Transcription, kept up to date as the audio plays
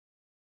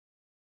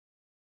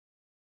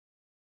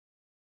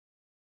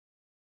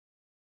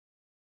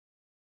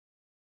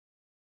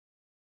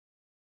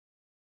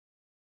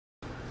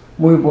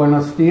Muy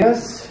buenos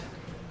días,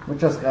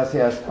 muchas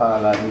gracias para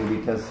la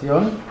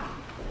invitación.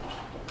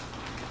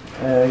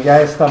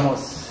 Ya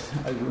estamos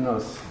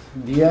algunos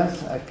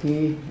días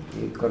aquí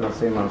y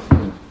conocemos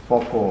un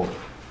poco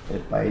el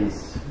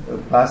país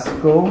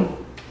vasco.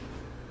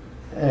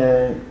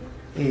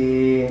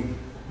 Y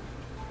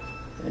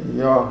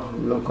yo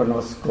lo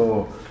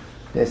conozco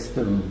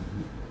desde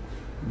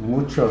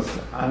muchos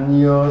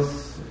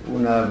años,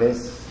 una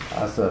vez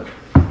hace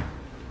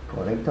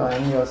 40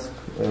 años,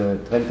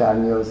 30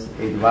 años,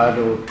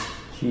 Eduardo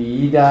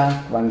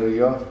Chillida, cuando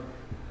yo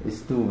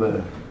estuve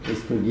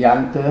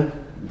estudiante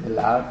del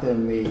arte,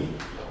 me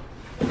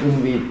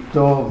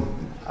invitó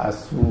a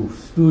su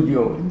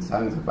estudio en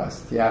San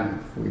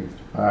Sebastián. Fue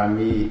para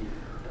mí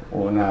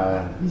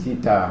una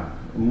visita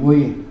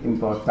muy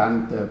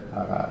importante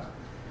para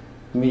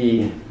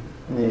mis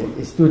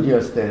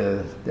estudios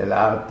del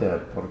arte,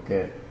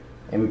 porque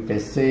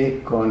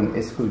empecé con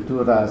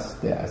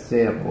esculturas de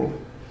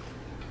acero.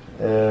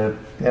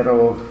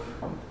 Pero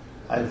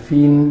al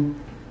fin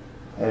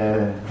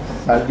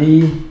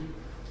salí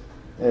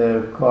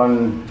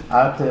con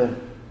arte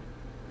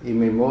y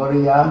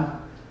memoria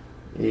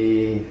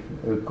y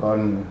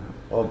con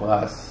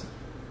obras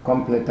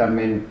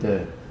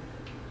completamente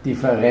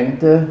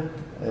diferentes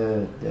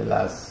de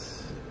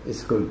las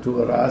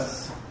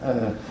esculturas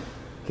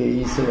que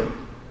hice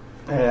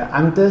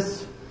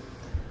antes.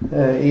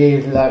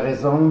 Y la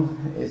razón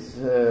es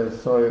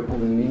soy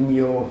un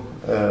niño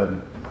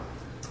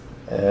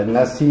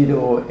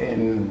nacido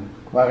en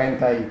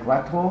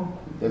 44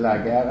 de la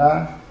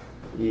guerra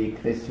y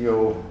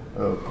creció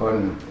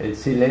con el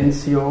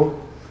silencio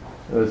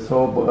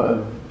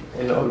sobre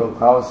el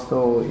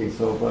Holocausto y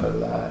sobre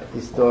la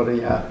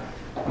historia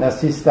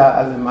nazista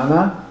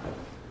alemana,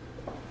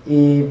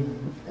 y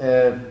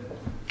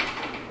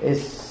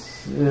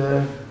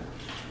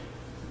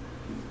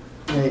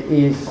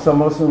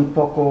somos un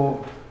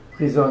poco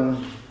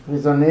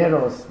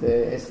prisioneros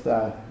de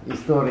esta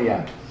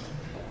historia.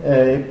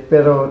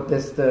 Pero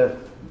desde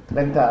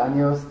 30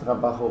 años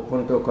trabajo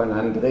junto con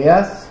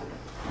Andreas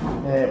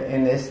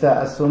en este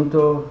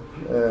asunto,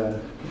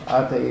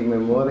 arte y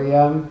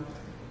memoria,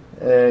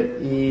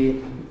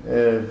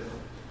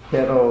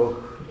 pero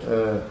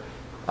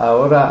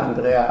ahora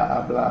Andrea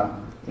habla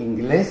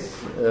inglés.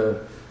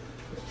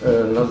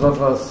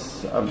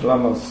 Nosotros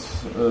hablamos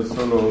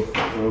solo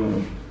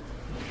un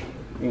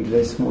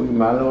inglés muy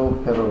malo,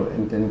 pero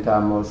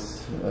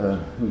intentamos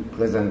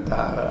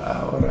presentar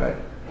ahora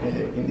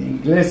en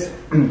inglés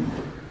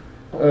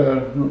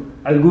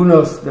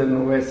algunos de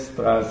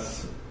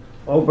nuestras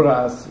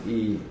obras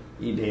y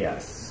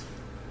ideas.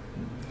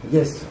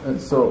 Yes,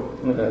 so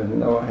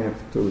now I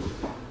have to.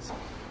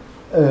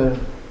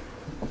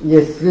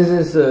 Yes, this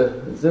is a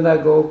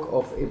synagogue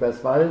of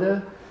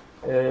Eberswalde,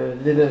 a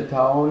little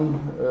town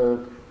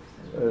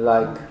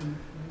like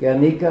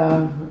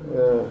Gernika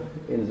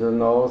in the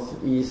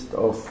northeast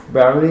of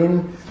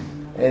Berlin,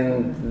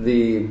 and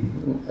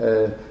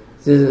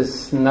this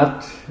is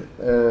not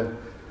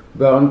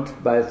burnt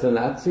by the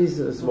Nazis.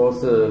 It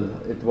was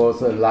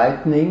a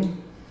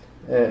lightning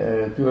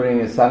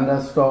during a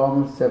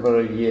thunderstorm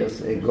several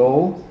years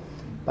ago.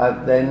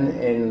 But then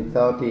in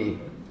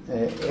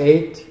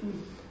 1938,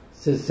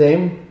 the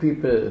same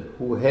people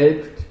who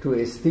helped to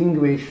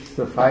extinguish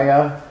the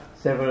fire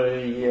several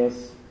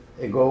years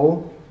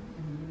ago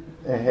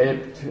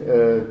helped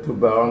to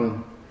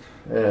burn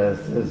the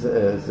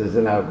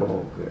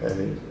synagogue.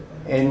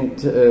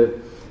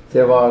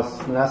 There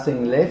was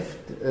nothing left.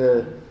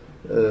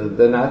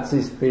 The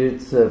Nazis built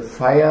the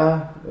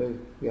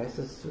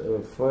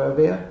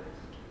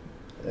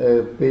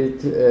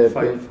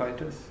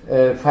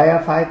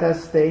firefighter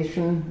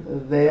station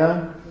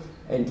there,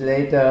 and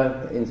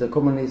later in the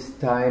communist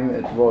time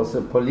it was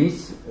a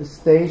police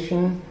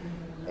station,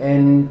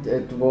 and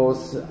it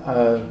was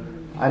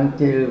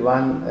until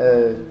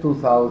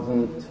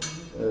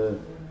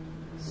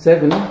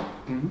 2007.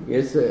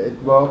 Yes, it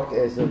worked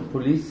as a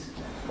police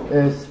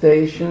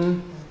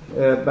station,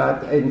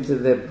 but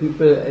the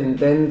people, and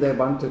then they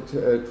wanted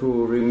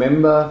to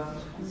remember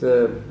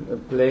the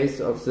place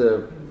of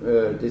the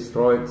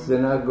destroyed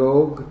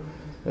synagogue,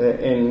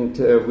 and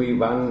we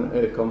won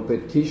a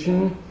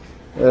competition.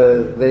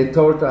 They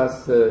told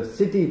us, the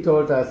city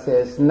told us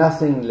there's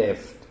nothing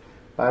left,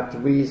 but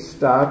we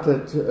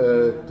started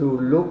to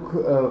look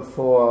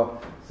for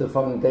the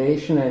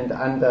foundation, and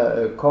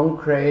under a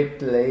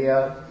concrete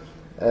layer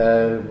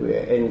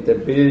and the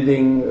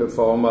building,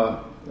 former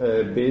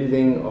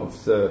building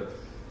of the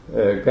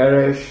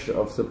garage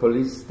of the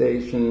police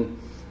station,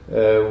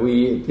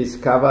 we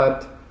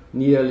discovered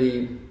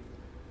nearly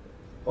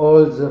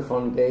all the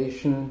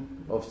foundation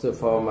of the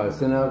former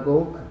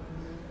synagogue.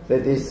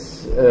 That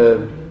is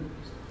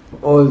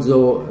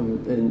also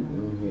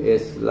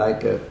is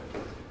like a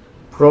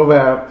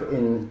proverb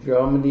in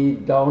Germany: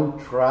 don't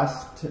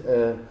trust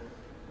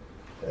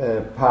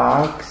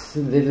parks,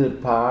 little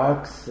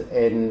parks,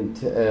 and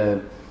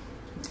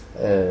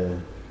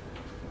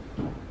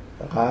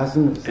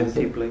Rasen,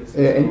 empty place,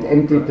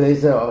 empty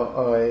place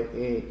or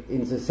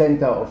in the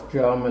center of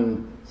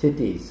German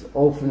cities.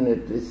 Often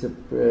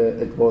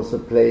it was a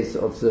place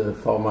of the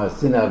former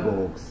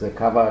synagogues,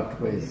 covered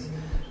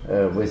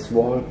with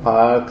wall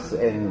parks,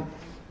 and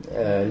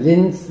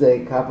Linz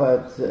they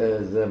covered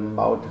the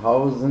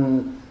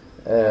Mauthausen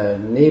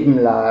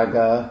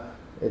Nebenlager.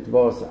 It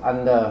was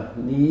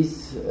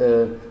underneath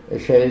a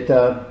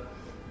shelter,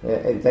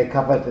 and they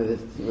covered it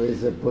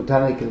with a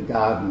botanical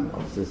garden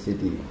of the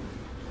city.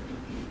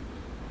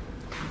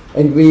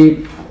 And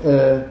we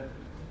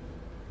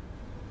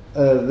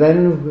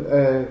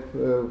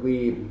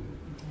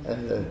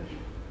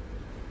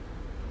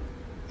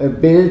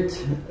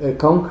built a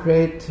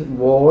concrete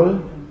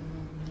wall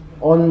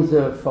on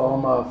the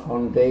former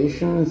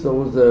foundation.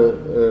 So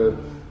the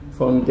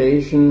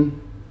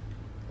foundation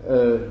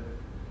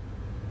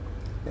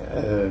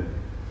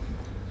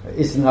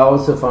is now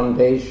the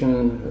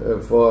foundation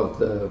for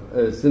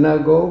the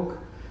synagogue,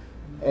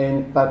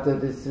 but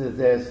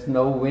there's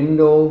no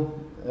window,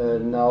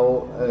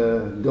 no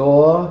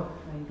door.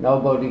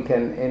 Nobody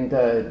can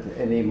enter it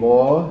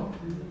anymore.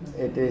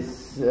 It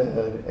is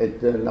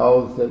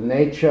now the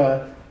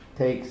nature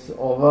takes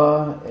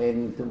over,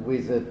 and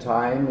with the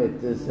time,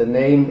 the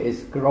name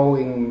is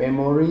growing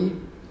memory.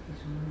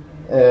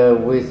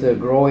 With the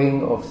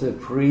growing of the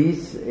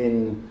trees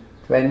in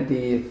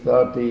 20,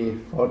 30,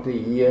 40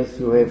 years,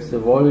 you have the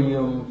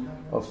volume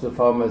of the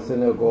former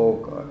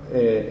synagogue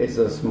is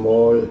a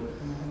small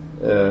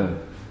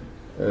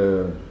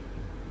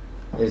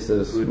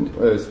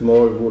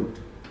small wood.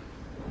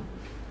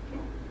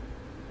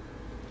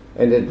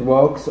 And it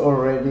works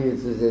already.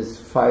 This is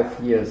 5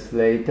 years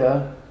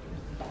later.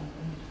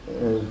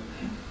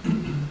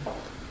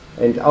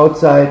 And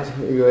outside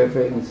you have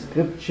an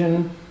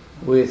inscription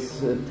which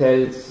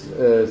tells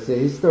the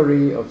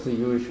history of the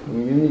Jewish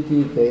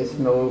community. There is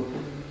no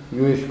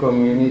Jewish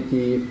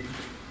community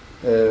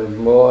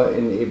more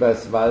in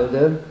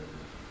Eberswalde.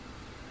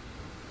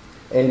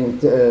 And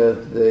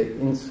the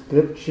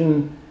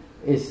inscription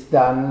is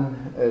done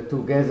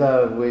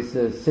together with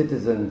the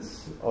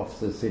citizens of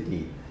the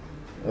city.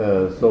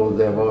 So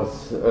there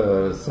was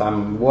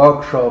some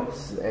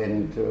workshops,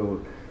 and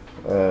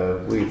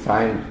we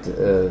found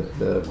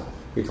the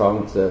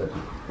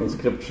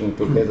inscription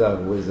together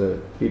with the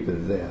people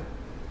there.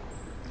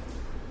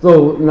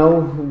 So now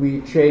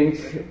we change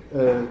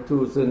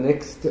to the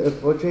next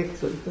project.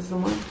 So ist das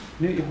nochmal?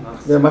 Nee,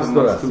 machst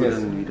du das.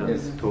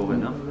 Yes. Tore,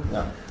 ne?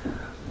 Yeah.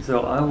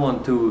 So I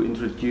want to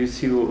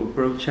introduce you a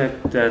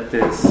project that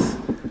is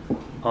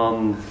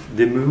on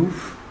the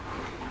move.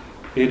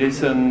 It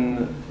is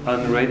an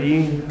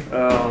unready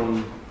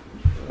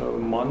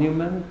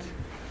monument,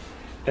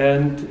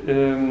 and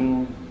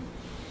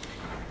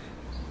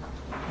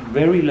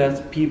very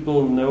less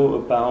people know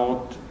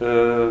about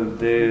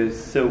the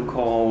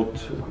so-called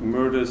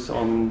murders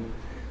on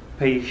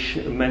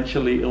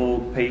mentally ill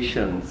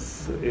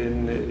patients.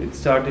 It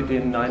started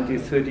in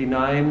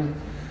 1939.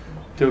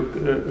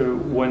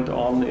 Went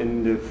on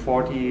in the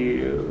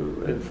 40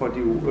 and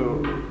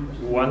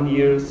 41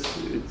 years.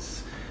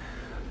 It's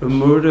a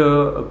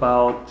murder.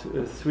 About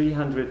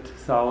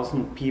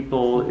 300,000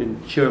 people in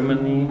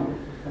Germany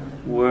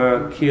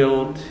were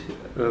killed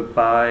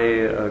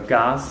by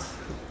gas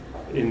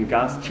in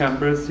gas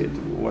chambers. It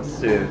was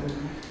the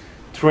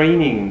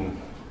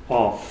training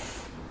of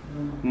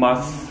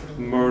mass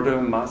murder,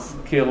 mass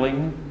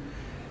killing,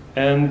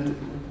 and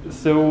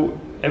so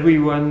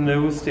everyone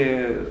knows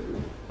the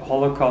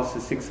Holocaust.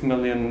 6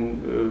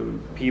 million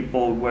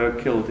people were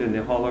killed in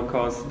the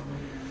Holocaust,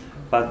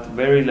 but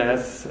very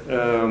less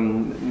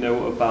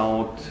know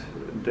about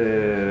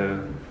the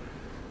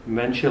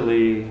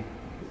mentally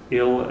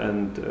ill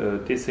and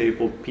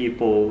disabled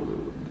people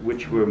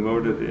which were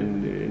murdered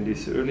in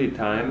these early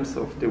times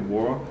of the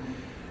war.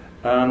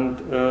 And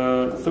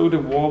so the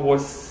war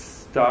was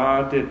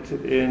started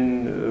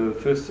in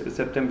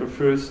September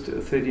 1st,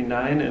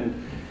 1939, and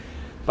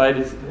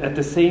at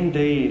the same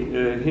day,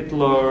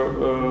 Hitler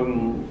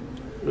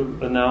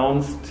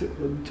announced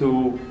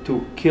to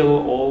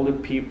kill all the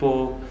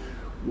people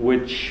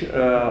which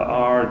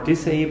are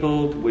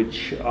disabled,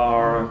 which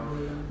are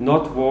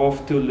not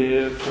worth to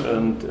live,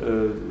 and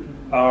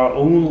are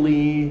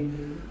only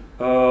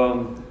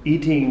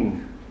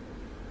eating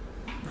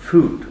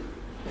food,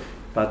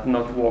 but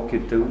not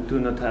walking, do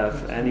not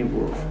have any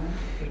worth.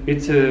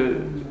 It's a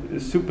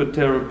super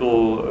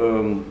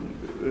terrible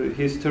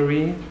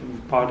history.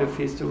 Part of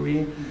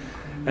history,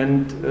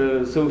 and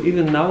so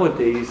even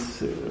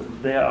nowadays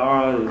there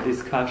are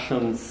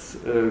discussions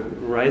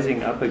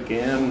rising up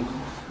again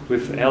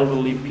with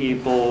elderly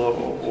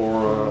people,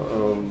 or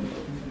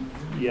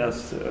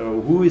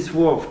who is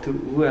worth,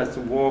 who has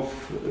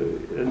worth,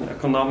 an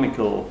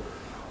economical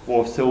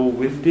worth. So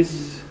with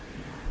this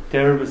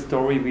terrible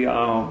story, we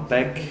are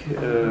back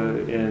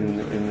in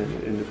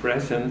the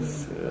present,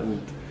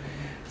 and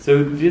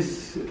so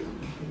this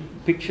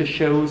picture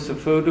shows a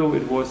photo.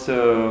 It was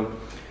a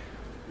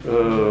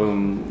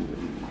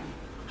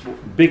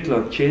big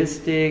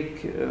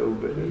logistic,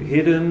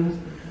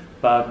 hidden,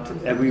 but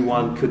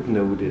everyone could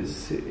know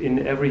this.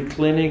 In every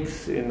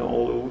clinics in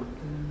all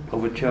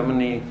over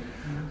Germany,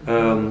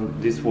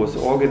 this was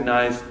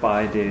organized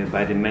by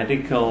the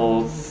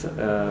medicals.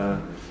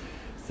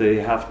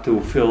 They have to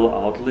fill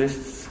out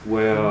lists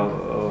where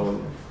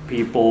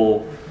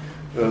people,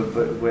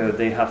 where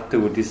they have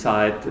to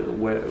decide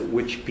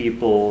which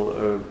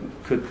people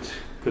could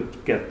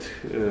get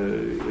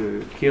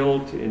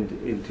killed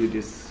into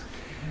this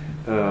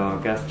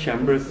gas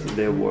chambers.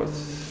 There was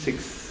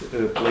 6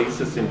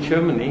 places in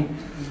Germany,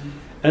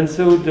 and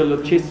so the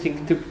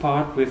logistic took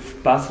part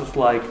with buses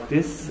like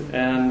this,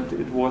 and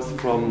it was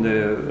from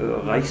the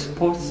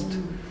Reichspost.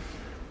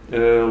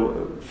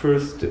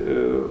 First,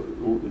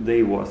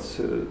 they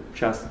was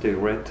just the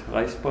red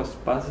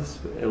Reichspost buses.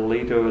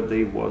 Later,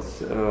 they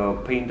was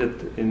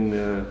painted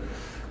in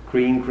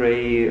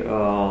green-gray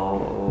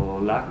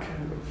lac,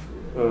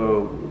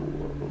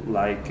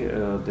 like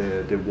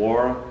the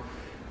war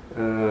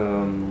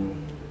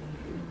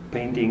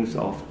paintings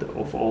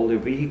of all the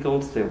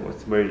vehicles. There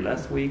was very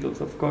less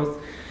vehicles, of course,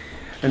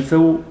 and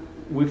so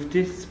with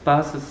these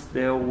buses,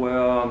 there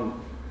were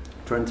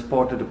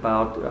transported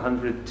about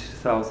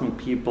 100,000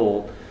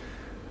 people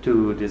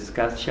to these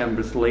gas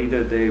chambers.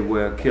 Later, they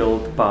were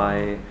killed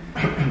by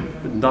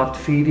not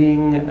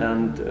feeding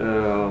and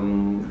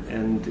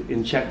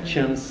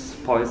injections,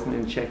 poison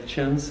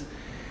injections.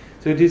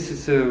 So this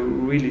is a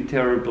really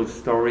terrible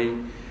story,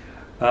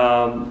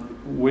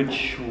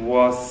 which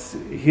was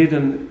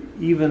hidden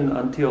even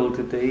until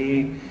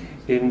today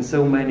in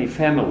so many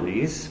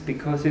families,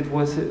 because it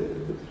was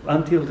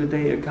until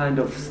today a kind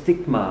of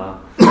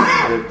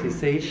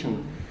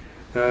stigmatization.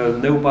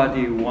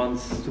 Nobody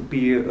wants to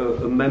be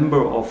a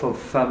member of a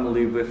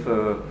family with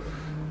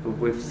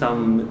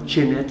some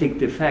genetic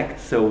defect.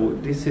 So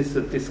this is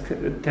a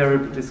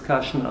terrible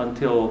discussion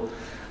until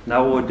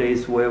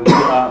nowadays, when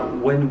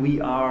we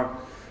are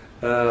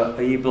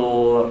able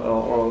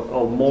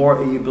or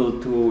more able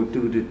to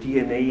do the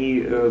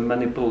DNA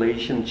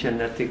manipulation,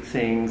 genetic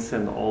things,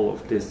 and all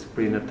of this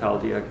prenatal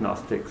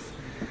diagnostics.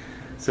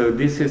 So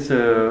this is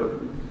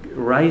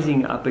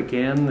rising up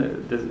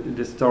again,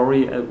 the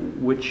story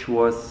which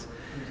was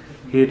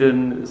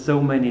hidden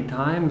so many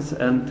times.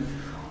 And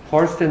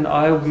Horst and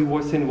I, we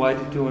was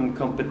invited to a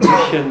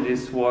competition.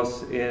 This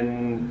was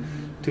in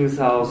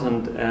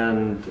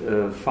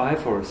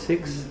 2005 or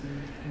 6,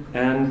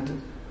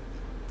 and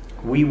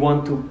we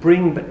want to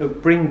bring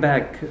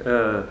back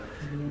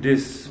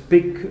this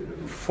big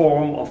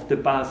form of the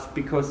bus,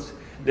 because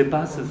the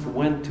buses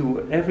went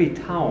to every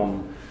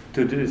town,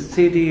 to the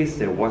cities.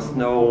 There was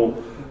no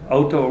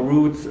auto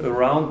routes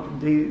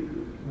around. They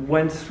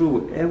went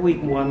through.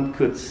 Everyone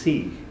could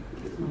see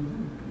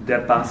the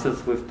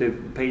buses with the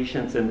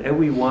patients, and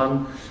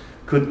everyone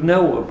could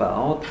know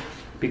about,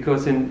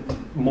 because in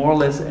more or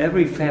less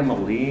every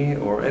family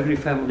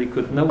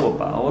could know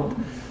about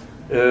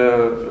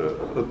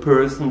a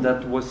person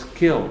that was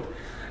killed.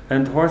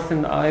 And Horst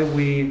and I,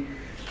 we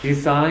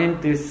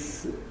designed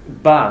this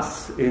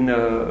bus in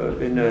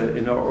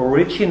an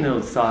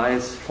original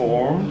size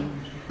form,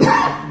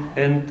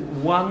 and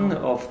one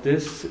of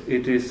this,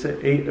 it is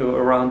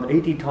around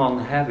 80 ton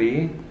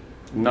heavy,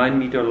 9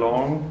 meter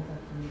long,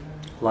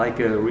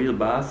 like a real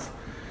bus.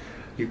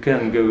 You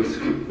can go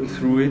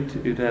through it.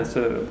 It has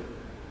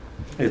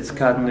it's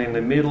cut in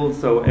the middle,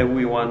 so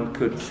everyone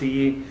could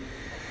see.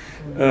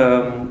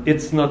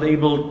 It's not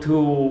able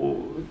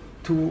to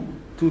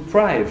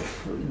drive.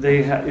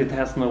 It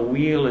has no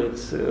wheel.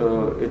 It's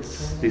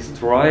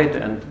destroyed,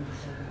 and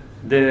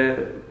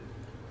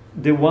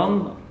the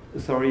one.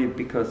 Sorry,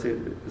 because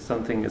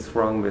something is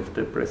wrong with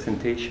the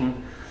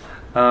presentation.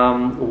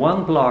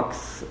 One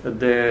blocks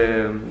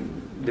the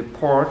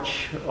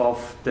porch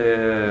of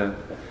the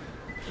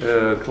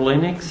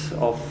clinics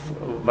of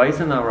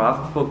Weisener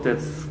Ravensburg.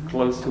 That's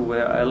close to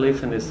where I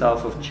live in the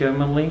south of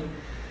Germany.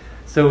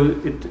 So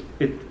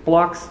it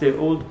blocks the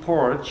old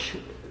porch.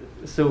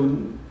 So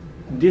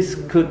this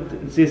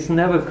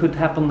never could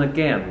happen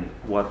again.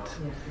 What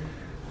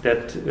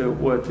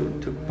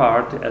took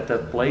part at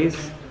that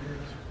place,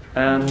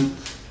 and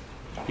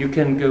you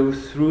can go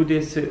through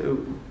this.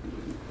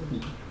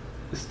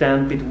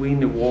 Stand between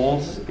the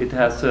walls. It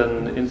has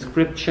an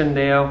inscription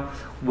there.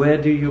 Where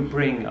do you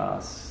bring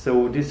us?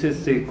 So this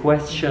is the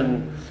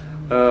question.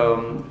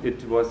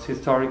 It was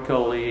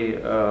historically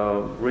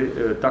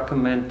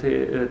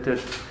documented.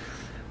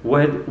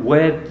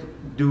 Where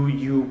do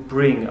you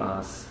bring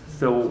us?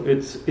 So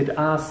it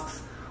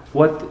asks,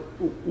 what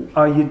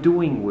are you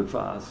doing with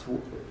us?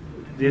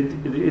 It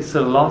is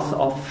a loss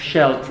of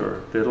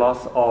shelter, the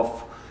loss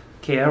of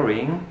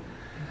caring,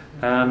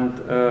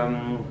 and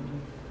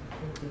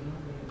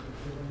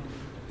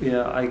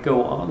I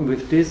go on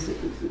with this,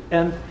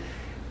 and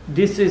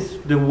this is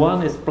the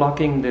one is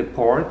blocking the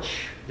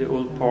porch, the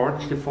old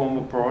porch, the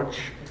former porch,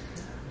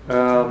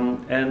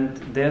 and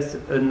there's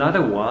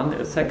another one,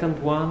 a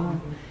second one.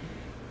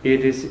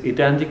 It is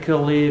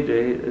identically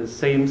the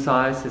same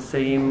size, the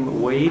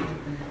same weight,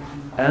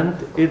 and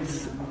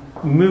it's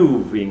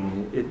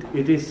moving.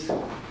 It is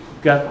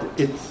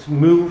it's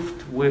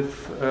moved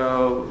with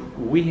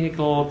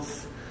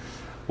vehicles,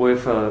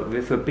 with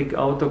a big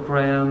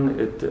autocran.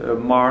 It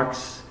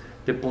marks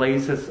the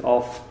places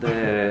of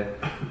the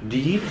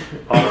deed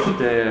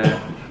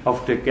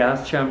of the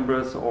gas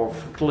chambers, of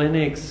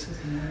clinics,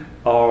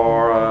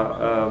 or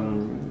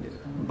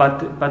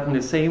but in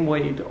the same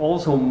way it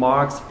also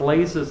marks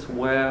places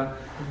where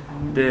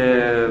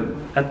the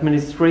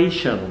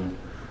administration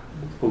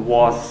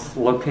was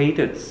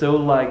located. So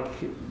like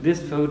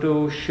this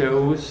photo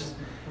shows,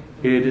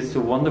 it is a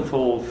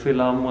wonderful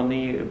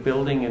Philharmonie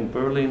building in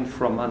Berlin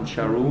from Hans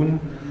Scharoun,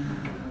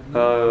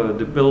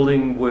 the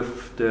building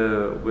with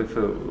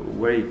a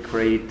very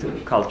great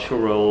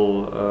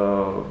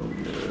cultural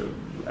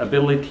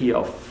ability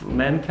of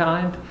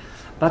mankind.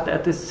 But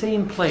at the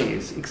same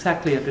place,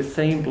 exactly at the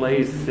same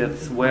place,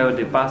 that's where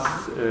the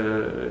bus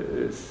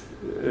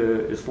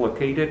is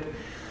located,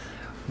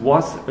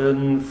 was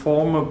a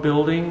former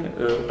building,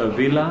 a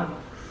villa,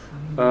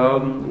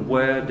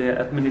 where the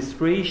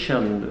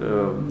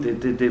administration,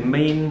 the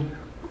main,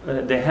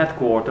 the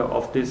headquarters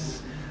of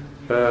this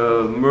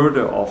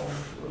murder of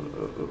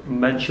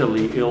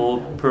mentally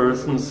ill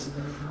persons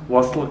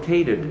was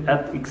located.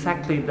 At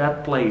exactly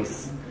that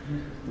place,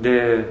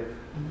 the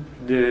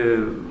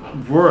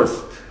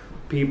worst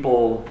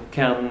people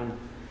can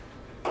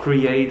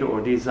create or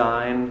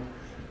design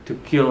to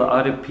kill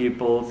other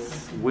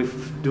peoples which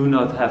do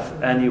not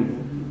have any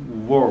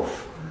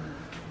worth.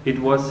 It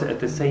was at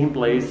the same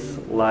place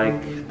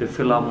like the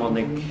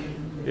Philharmonic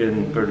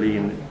in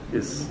Berlin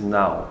is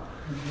now.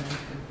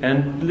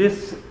 And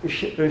this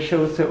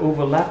shows the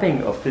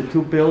overlapping of the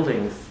two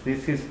buildings.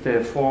 This is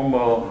the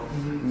former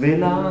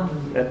villa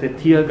at the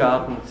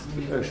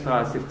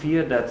Tiergartenstraße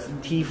 4, that's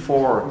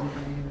T4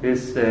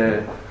 is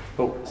the,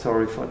 oh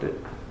sorry for the,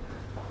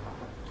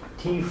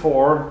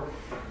 T4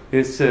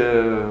 is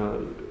a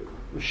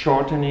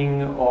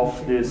shortening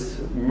of this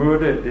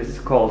murder. This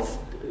called,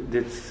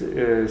 it's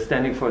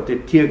standing for the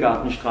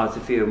Tiergartenstraße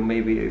 4.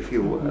 Maybe if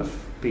you have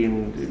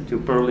been to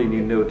Berlin,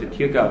 you know the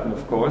Tiergarten,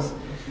 of course.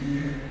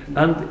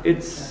 And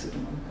it's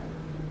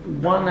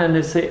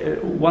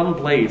one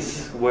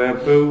place where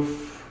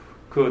both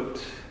could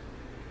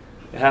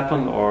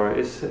happen, or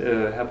is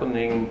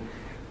happening,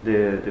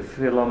 the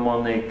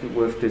Philharmonic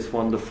with this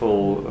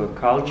wonderful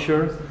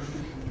culture.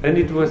 And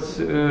it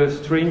was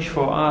strange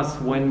for us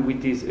when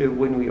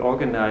we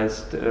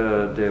organized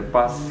the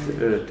bus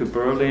to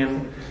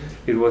Berlin.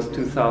 It was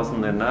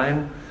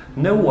 2009.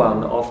 No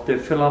one of the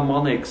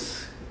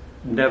Philharmonics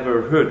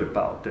never heard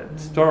about that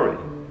story.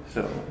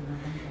 So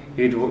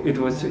it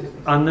was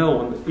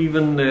unknown.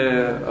 Even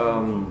the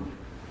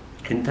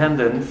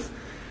intendant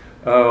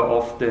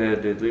of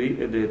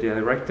the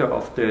director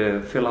of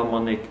the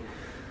Philharmonic,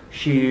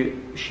 she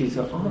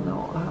said, "Oh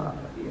no,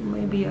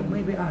 maybe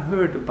I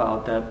heard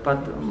about that," but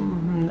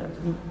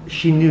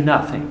she knew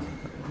nothing.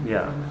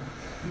 Yeah,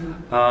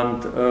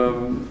 and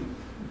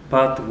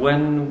but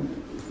when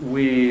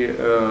we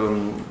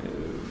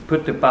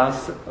put the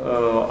bus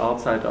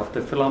outside of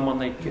the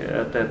Philharmonic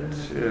at that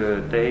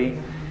day,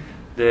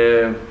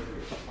 the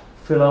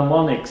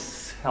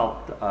Philharmonics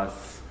helped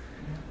us,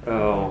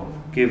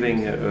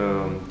 giving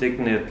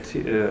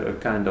dignity, a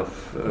kind of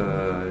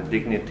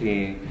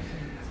dignity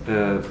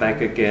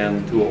back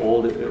again to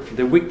all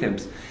the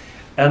victims.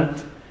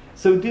 And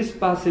so this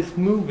bus is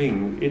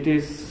moving. It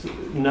is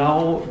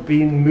now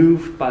being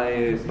moved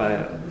by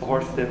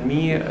Horst and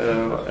me,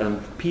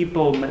 and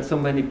people, so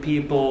many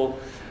people,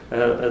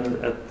 and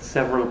at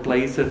several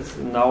places,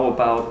 now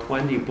about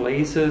 20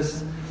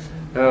 places.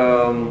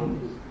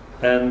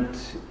 And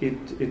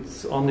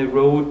it's on the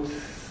road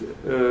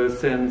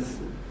since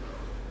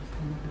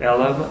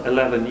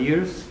 11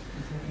 years,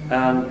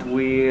 and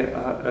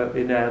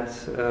it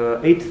has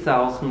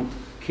 8,000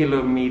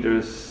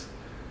 kilometers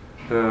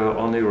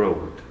on the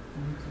road.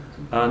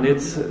 And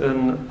it's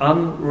an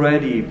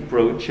unready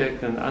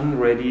project, an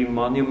unready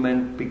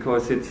monument,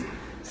 because it's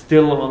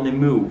still on the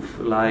move.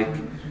 Like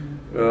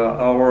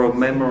our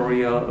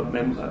memory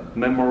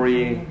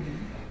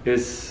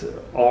is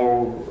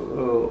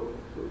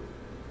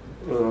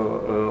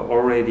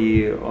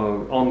already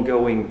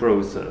ongoing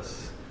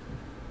process.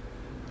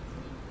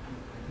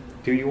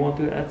 Do you want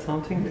to add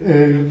something?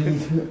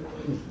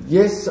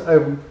 Yes, I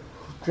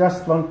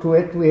just want to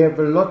add, we have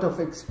a lot of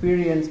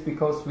experience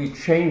because we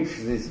change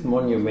this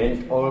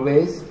monument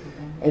always,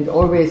 and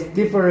always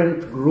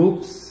different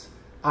groups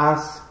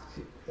ask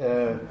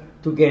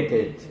to get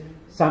it.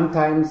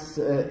 Sometimes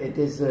it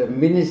is a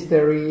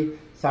ministry,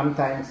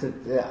 sometimes it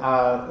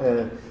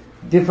are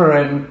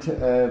different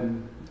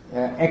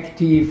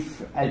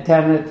active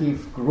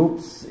alternative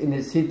groups in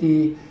a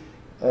city,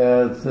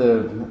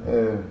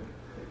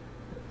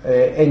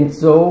 and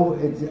so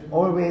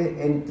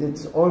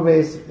it's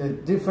always a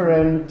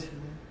different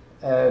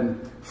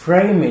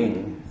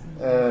framing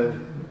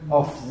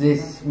of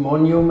this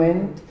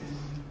monument,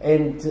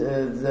 and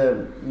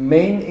the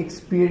main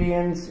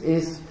experience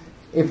is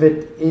if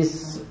it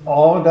is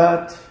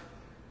ordered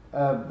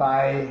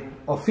by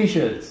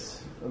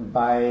officials,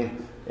 by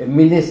a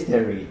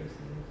ministry.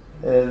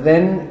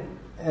 Then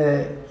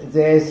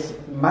there's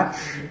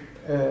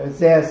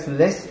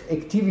less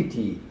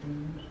activity,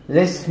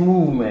 less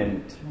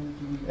movement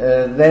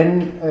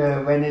than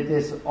when it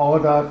is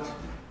ordered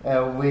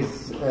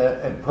with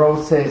a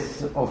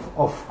process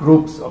of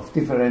groups, of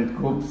different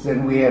groups.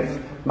 Then we have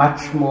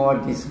much more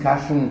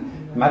discussion,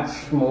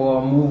 much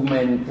more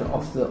movement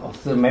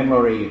of the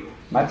memory,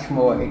 much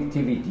more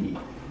activity.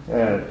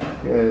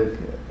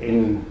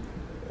 In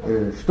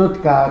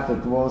Stuttgart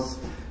it was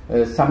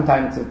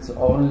sometimes it's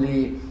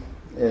only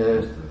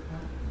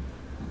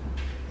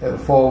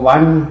for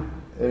one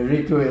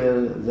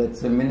ritual that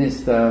the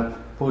minister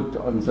put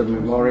on the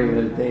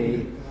Memorial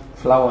Day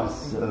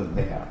flowers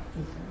there.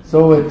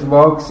 So it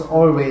works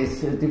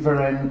always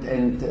different,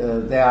 and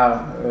there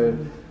are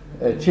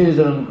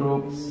children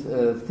groups,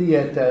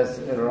 theaters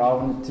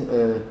around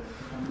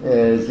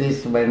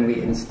this when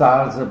we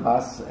install the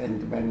bus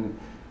and when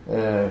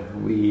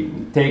we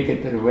take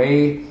it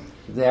away.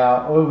 There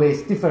are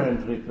always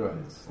different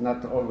rituals,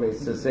 not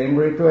always the same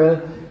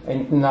ritual.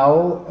 And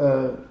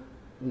now,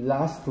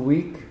 last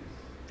week,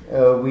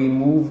 we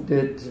moved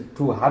it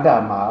to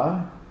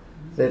Hadamar.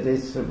 That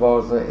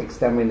was an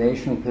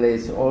extermination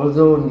place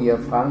also near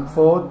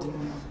Frankfurt.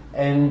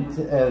 And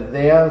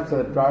there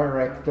the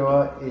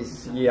director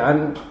is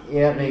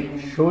Jan-Erik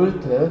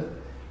Schulte,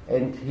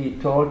 and he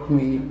told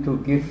me to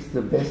give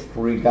the best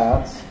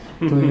regards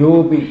to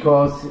you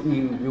because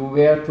you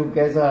were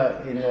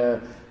together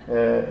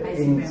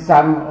in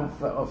some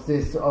of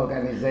these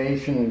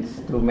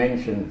organizations to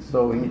mention.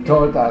 So he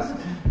told us,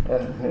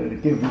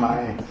 give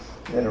my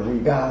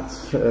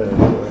regards to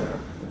her.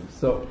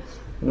 So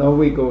now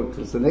we go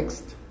to the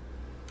next.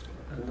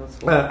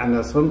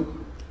 Anderson.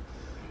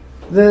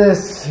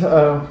 This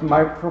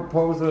my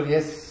proposal,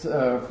 yes,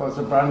 for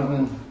the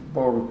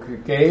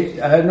Brandenburg Gate,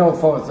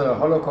 for the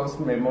Holocaust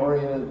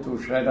Memorial to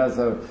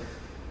shredder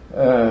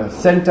the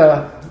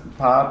center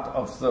part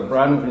of the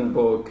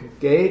Brandenburg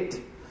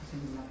Gate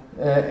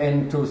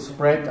and to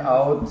spread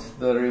out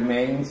the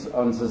remains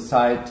on the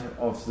site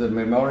of the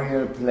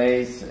memorial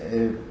place,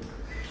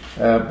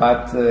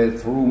 but they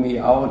threw me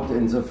out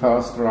in the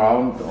first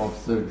round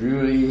of the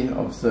jury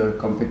of the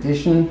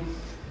competition.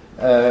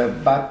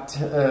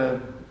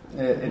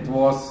 It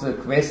was the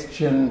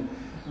question,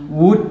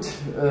 would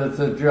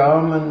the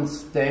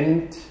Germans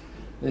stand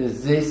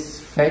this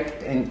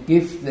fact and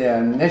give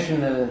their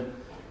national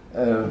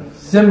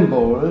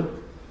symbol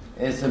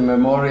as a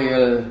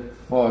memorial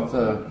for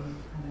the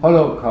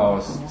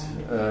Holocaust?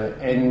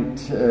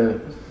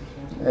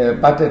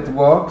 But it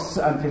works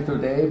until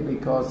today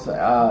because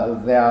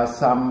there are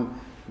some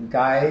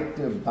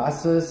guide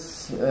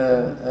buses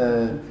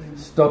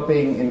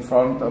stopping in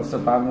front of the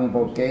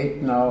Brandenburg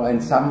Gate now,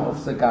 and some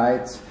of the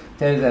guides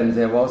tell them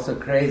there was a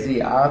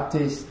crazy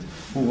artist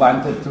who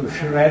wanted to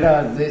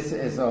shredder this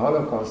as a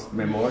Holocaust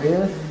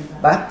memorial,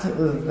 but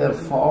the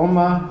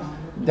former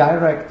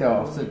director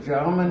of the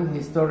German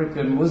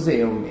Historical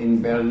Museum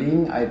in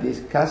Berlin, I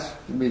discussed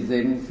with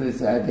him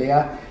this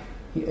idea.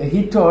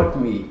 He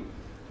told me,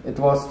 it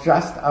was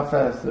just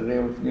after the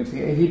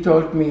reunification, he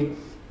told me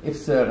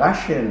if the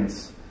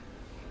Russians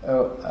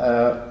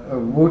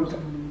would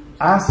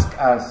ask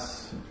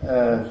us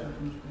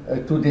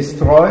to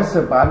destroy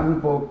the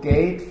Brandenburg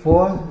Gate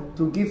for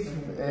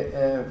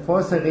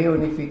the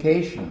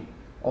reunification,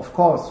 of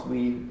course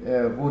we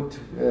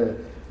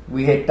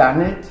had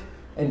done it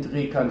and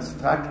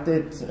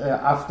reconstructed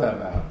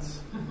afterwards,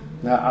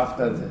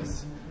 after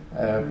this,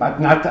 but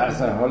not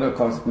as a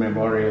Holocaust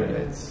memorial.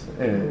 It's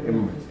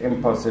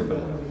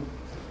impossible.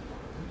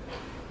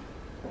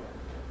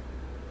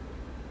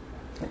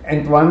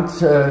 And once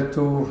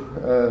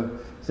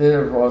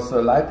there was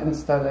a light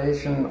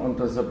installation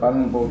onto the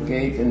Brandenburg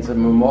Gate in the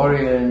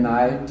Memorial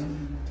Night,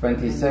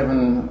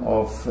 27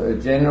 of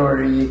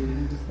January.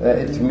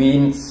 It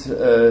means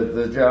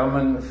the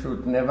Germans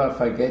should never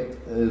forget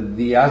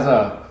the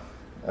other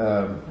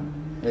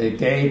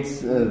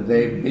gates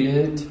they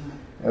built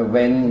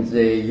when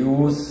they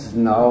use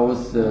now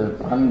the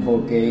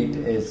Brandenburg Gate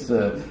as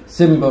a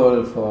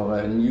symbol for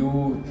a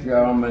new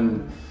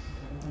German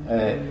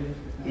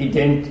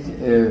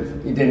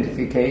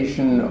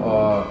identification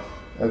or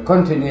a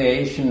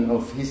continuation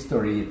of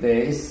history.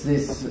 There is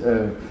this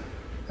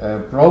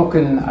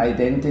broken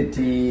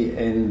identity,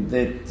 and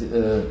that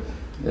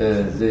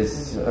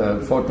this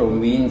photo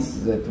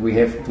means that we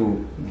have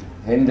to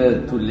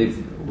handle, to live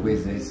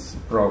with this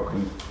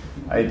broken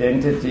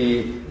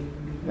identity.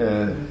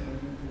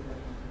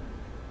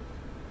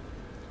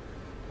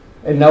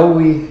 And now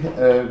we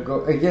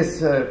go,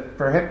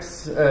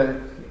 perhaps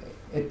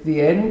at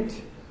the end,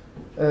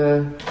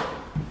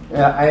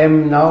 I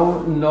am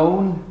now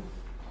known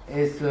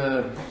as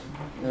a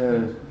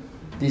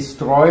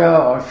destroyer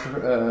or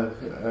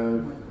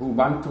who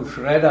want to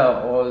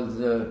shredder all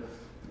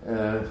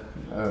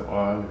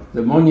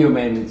the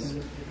monuments.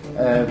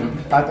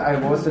 But I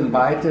was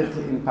invited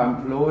in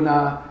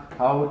Pamplona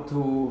how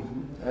to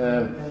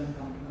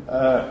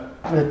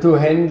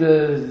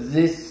handle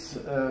this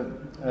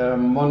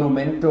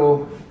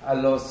monumento a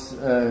los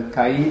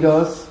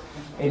caídos,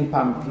 in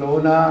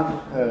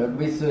Pamplona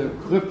with the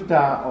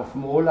crypta of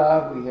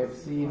Mola. We have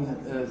seen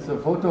the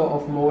photo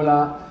of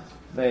Mola.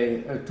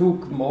 They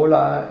took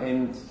Mola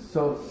and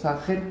so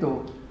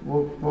Sargento.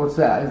 What was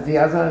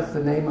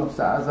the name of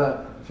the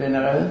other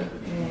general?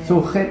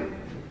 Suchet.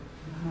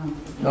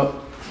 No.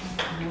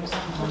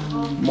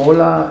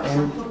 Mola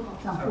and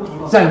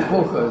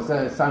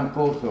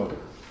Sanfrocho.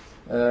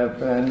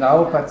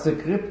 Now, but the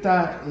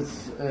crypta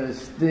is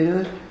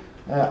still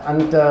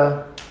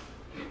under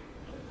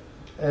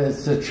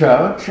the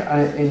church.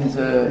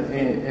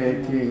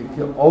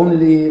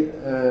 Only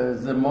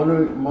the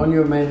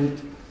monument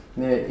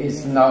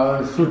is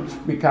now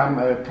should become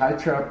a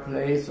cultural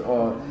place.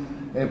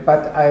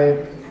 But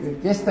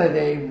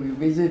yesterday we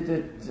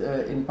visited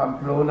in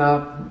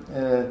Pamplona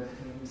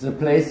the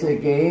place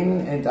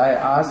again, and I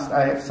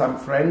have some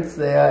friends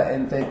there,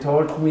 and they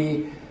told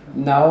me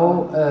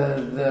now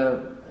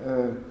the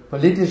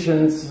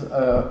politicians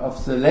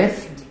of the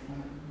left,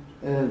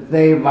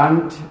 they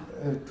want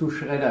to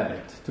shredder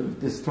it, to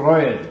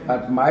destroy it.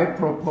 But my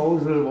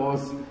proposal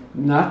was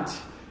not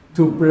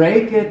to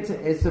break it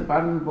as a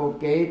Brandenburg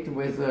Gate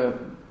with a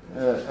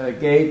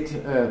gate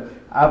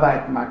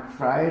Arbeit macht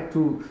frei,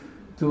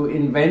 to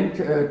invent,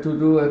 to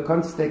do a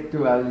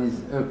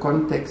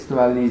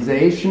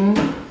contextualization,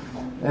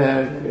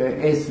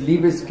 as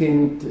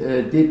Liebeskind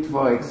did,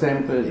 for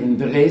example, in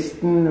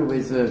Dresden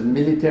with a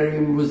military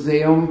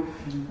museum,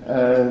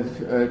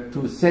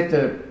 to set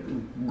a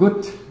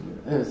good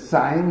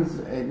signs.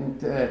 And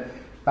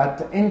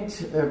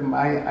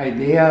my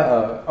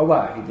idea,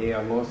 our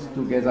idea, was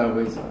together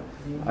with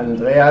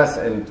Andreas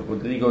and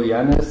Rodrigo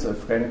Llanes, a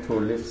friend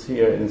who lives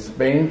here in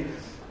Spain,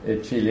 a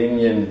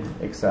Chilean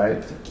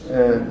exiled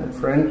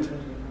friend,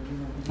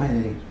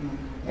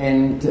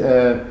 and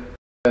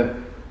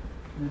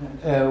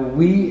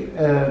we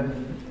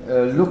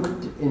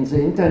looked in the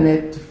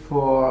internet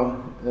for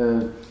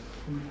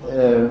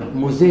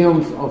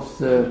museums of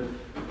the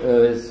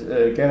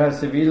Guerra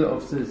Civil,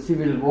 of the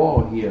Civil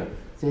War here.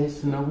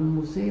 There's no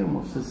museum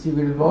of the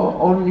Civil War,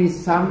 only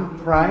some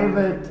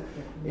private,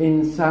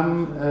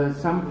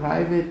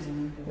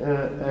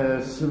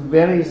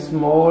 very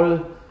small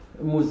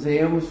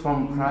museums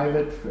from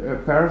private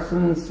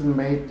persons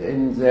made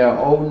in their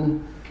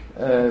own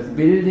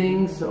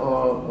buildings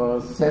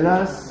or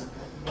cellars,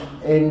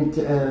 and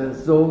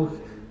so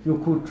you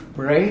could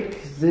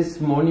break this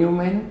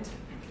monument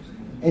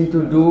and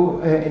to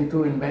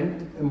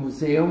invent a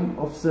museum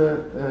of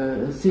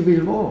the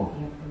Civil War.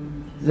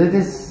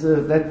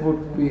 That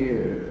would be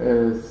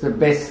the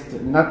best,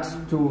 not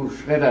to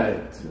shredder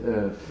it.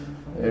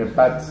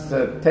 But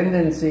the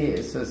tendency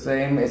is the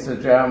same as the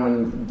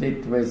German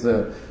did with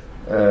the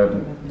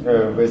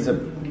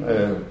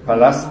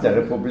Palast der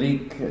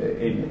Republik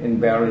in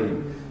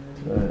Berlin.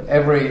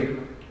 Every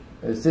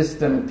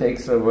system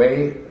takes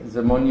away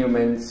the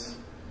monuments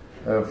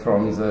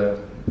from the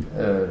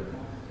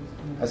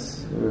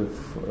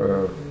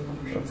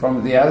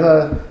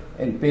other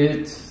and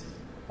builds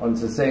on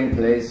the same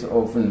place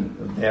often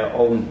their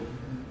own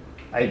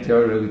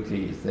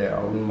ideology, their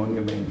own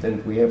monument,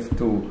 and we have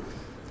to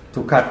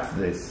cut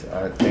this,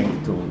 I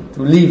think, to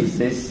leave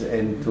this,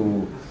 and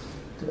to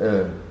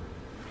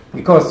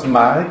because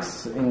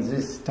Marx in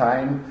this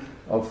time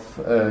of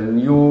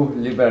new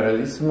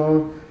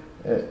liberalism,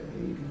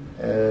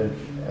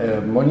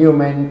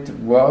 monument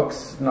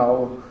works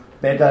now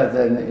better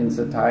than in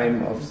the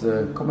time of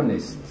the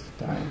communist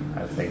time,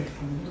 I think.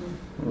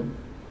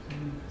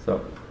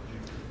 So.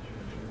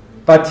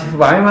 But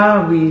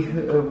Weimar,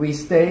 we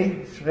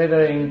stay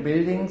shreddering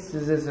buildings.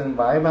 This is in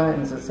Weimar,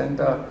 in the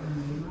center,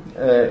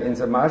 in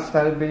the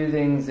Marstall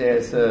building.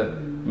 There's a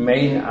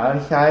main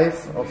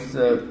archive of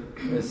the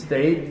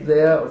state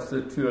there, of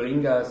the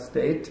Thüringer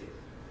state.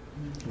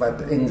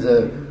 But in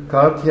the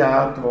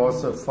courtyard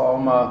was a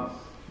former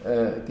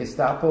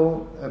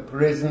Gestapo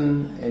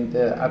prison and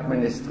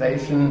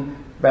administration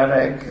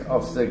barrack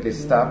of the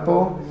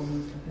Gestapo.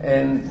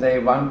 And they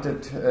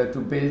wanted to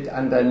build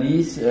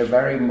underneath a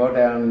very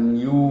modern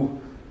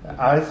new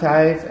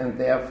archive, and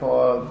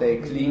therefore they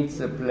cleaned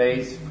the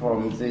place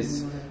from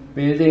these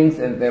buildings,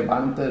 and they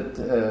wanted,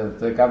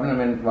 the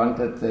government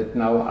wanted that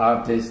now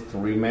artists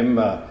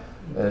remember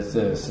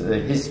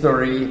the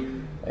history,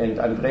 and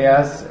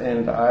Andreas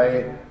and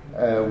I,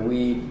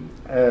 we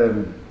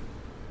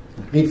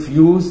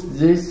refused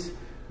this.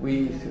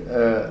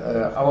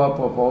 Our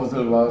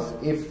proposal was,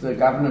 if the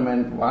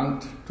government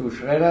want to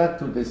shredder,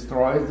 to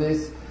destroy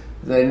this,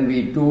 then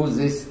we do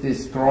this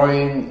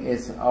destroying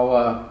as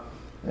our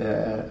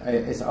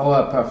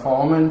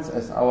performance,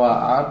 as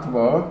our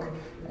artwork,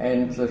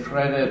 and the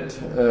shredded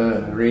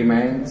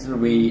remains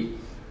we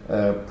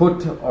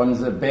put on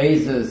the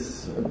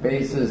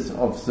basis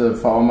of the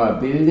former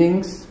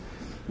buildings.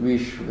 We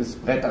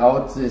spread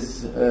out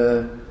this.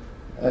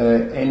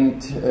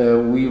 And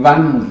we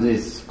won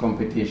this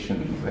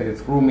competition. They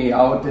threw me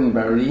out in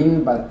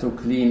Berlin, but to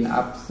clean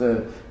up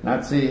the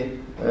Nazi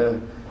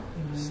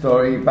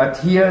story. But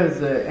here,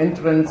 the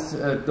entrance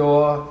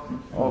door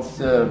of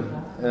the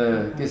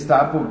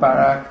Gestapo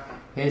barrack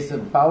has a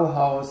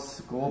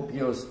Bauhaus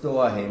Gropius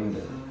door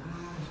handle.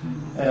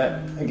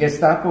 A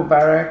Gestapo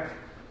barrack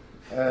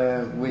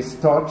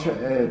with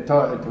torture,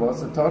 it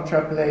was a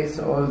torture place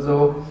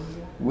also,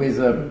 with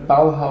a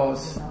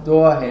Bauhaus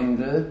door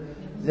handle.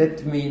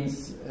 That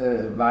means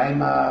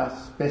Weimar,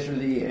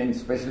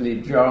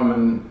 especially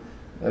German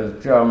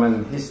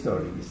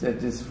history.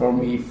 That is for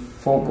me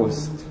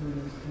focused.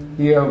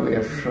 Here we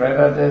have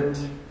shredded it.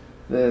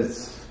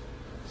 There's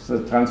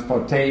the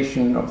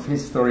transportation of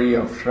history,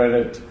 of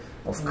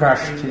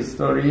crushed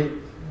history.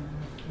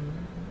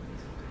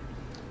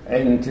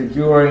 And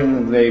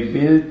during they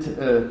built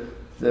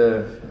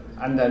the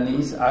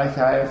underneath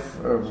archive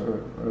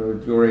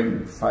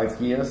during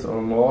 5 years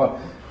or more,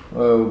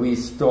 we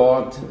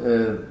stored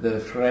the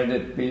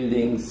shredded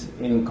buildings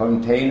in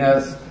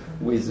containers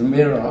with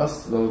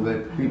mirrors, so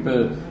that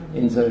people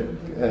in the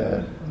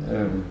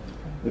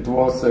it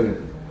was a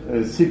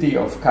city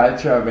of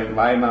culture when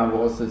Weimar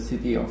was a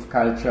city of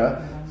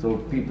culture. So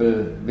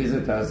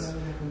visitors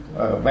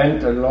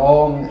went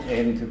along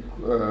and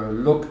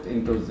looked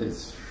into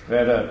this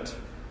shredded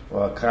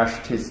or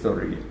crushed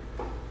history.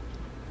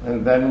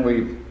 And then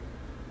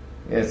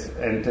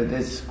and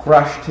this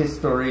crushed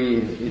history,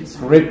 it's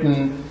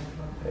written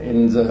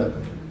in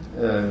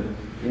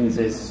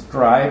these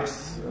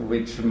stripes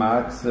which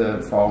marks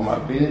the former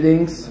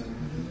buildings.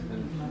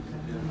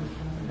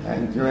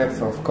 And you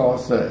have, of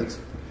course,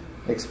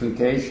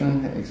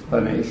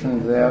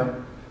 explanation there.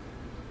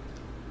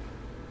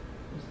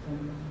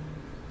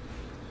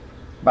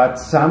 But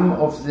some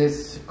of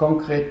these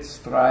concrete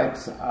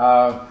stripes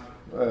are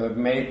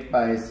made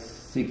by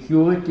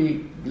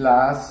security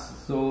glass,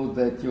 so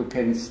that you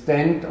can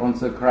stand on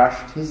the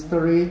crushed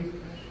history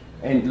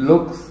and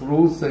look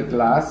through the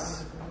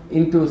glass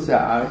into the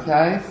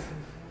archive,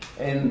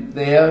 and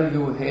there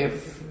you have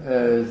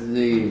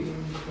the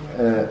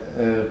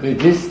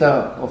register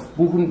of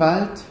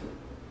Buchenwald,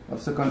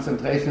 of the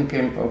concentration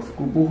camp of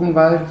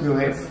Buchenwald. You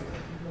have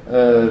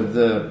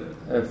the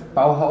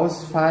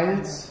Bauhaus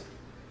files,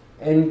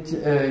 and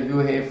you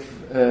have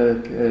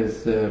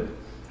the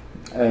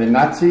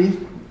Nazi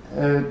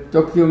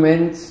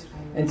documents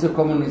and the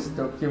communist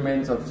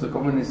documents of the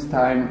communist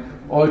time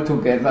all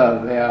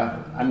together there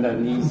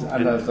underneath,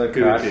 under the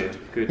crushed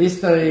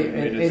history.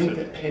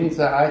 And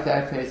the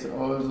archive has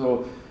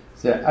also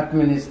the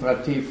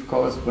administrative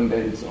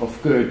correspondence of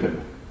Goethe.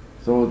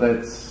 So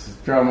that's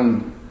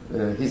German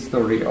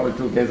history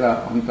altogether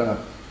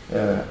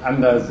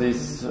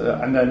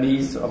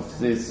underneath of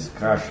this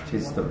crushed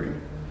history.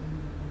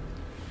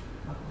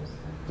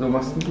 So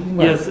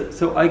yes,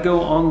 so I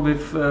go on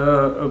with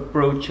a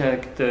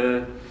project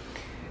in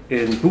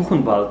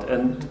Buchenwald,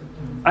 and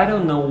I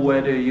don't know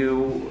whether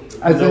you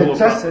know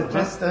just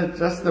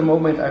a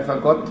moment, I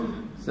forgot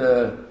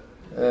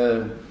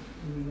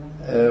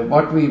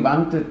what we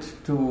wanted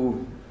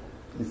to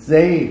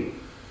say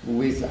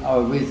with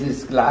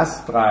these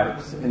glass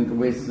stripes and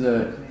with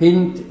the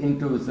hint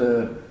into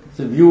the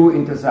view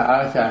into the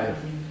archive.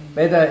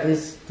 Better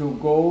is to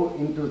go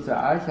into the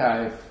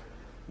archive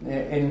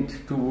and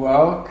to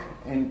work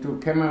and to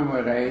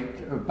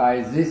commemorate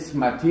by this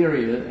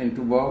material and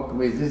to work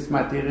with this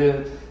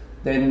material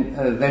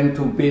than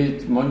to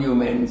build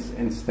monuments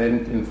and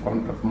stand in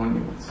front of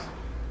monuments.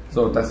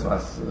 So das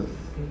was.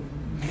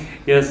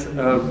 Yes,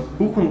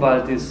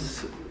 Buchenwald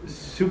is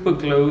super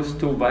close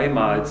to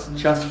Weimar. It's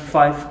just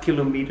 5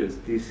 kilometers.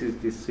 This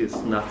is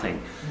nothing.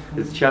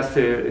 It's just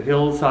a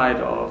hillside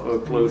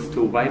close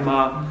to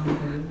Weimar,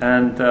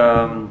 and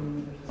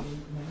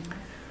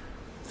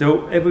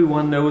so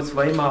everyone knows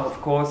Weimar, of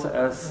course,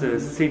 as a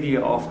city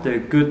of the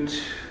good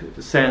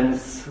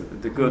sense,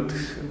 the good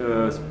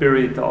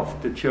spirit of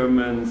the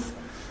Germans.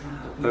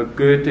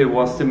 Goethe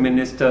was the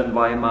minister in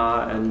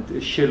Weimar,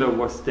 and Schiller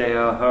was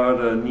there,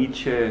 Herder,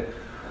 Nietzsche,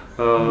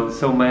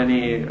 so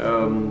many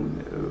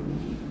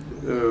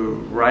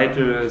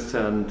writers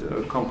and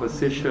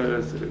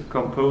composers.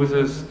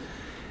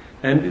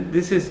 And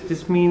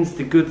this means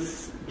the good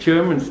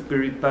German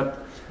spirit, but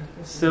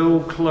so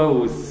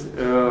close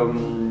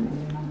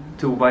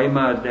to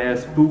Weimar.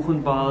 There's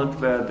Buchenwald,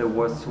 where there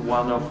was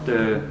one of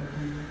the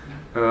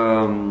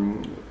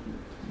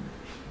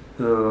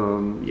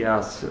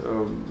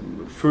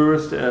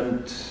first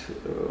and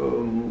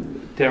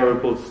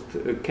terrible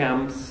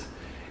camps.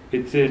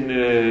 It's in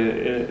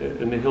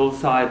a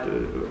hillside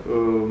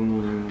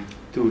to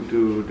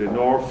the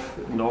north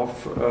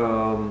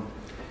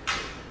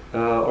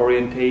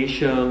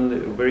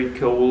orientation, very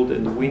cold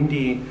and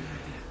windy,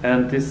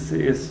 and this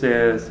is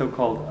the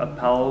so-called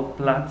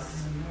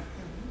Appellplatz.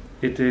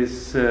 It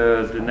is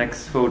the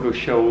next photo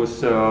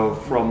shows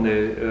from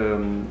the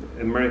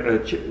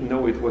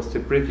it was the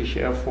British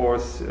Air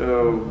Force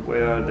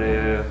where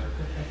they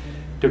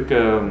took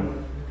a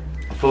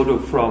photo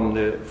from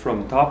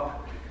top.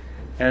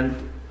 And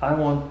I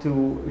want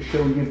to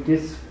show you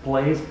this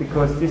place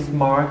because this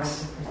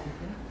marks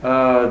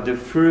the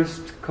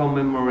first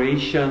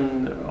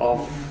commemoration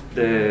of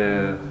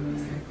the.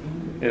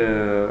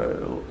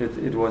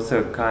 It was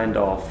a kind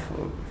of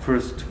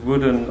first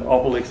wooden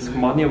obelisk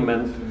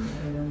monument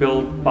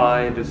built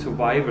by the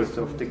survivors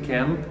of the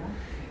camp.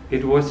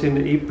 It was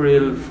in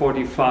April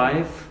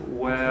 45,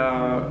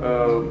 where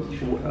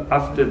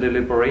after the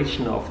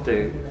liberation of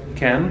the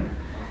camp,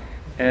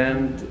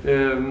 and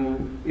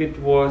it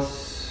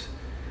was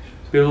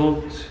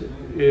built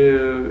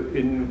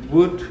in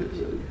wood.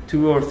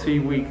 2 or 3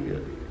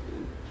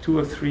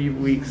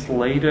 weeks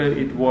later,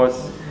 it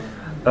was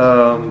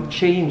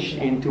changed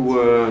into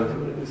a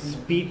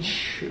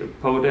speech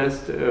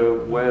protest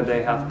where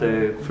they have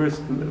the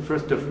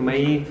 1st of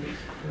May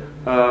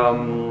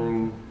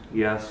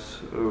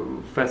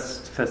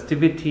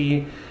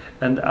festivity,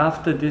 and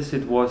after this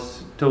it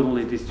was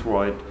totally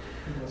destroyed.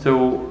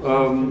 So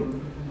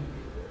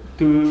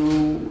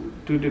to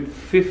the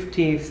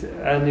 50th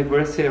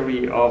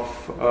anniversary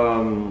of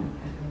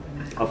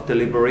the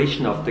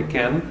liberation of the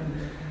camp,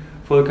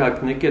 Volker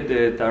Knicke,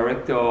 the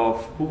director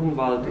of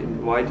Buchenwald,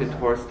 invited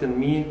Horst and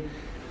me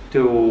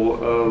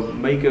to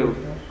make a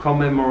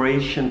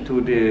commemoration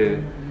to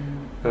the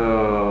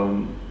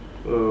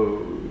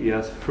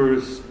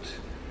first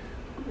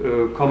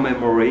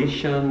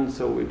commemoration.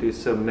 So it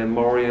is a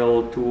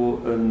memorial to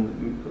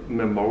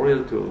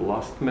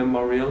lost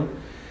memorial,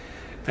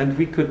 and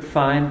we could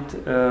find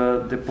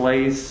the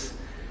place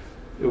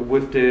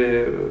with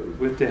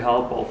the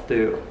help of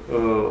the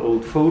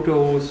old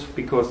photos,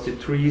 because the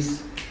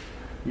trees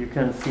you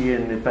can see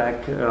in the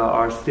back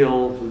are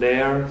still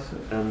there,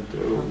 and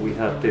we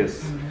had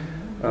this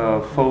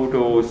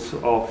photos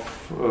of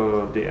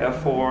the Air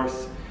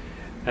Force,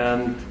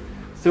 and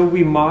so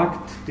we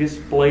marked this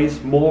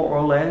place more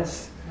or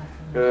less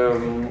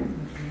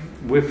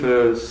with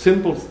a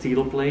simple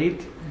steel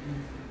plate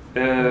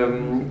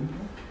in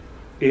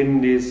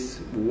this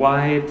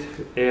wide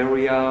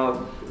area.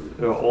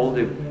 All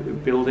the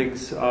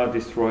buildings are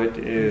destroyed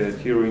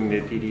during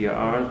the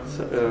DDR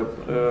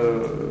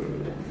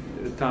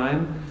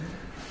time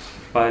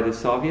by the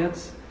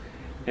Soviets,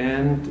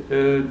 and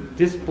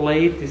this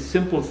plate, this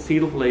simple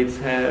steel plates,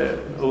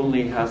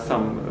 only has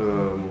some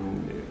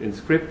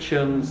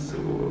inscriptions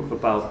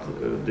about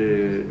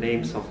the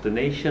names of the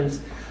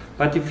nations,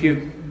 but if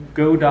you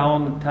go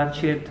down and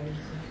touch it,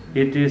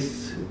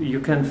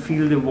 you can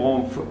feel the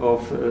warmth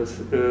of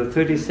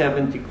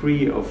 37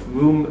 degrees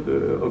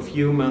of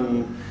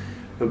human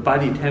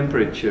body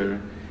temperature.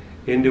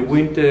 In the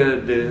winter,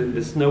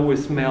 the snow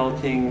is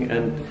melting,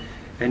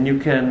 and you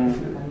can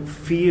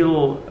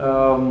feel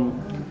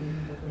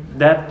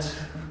that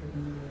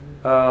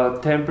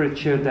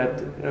temperature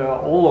that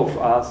all of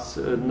us,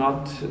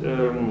 not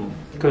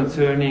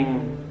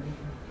concerning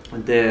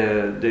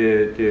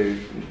the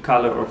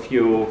color of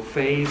your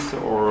face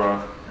or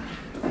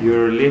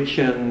your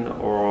religion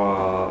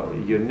or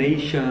your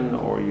nation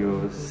or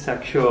your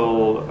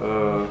sexual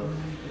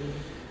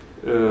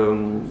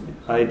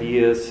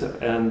ideas,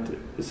 and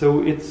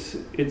so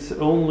it's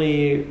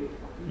only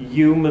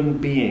human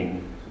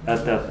being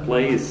at that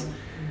place,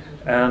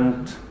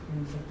 and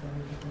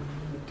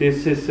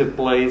this is a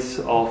place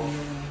of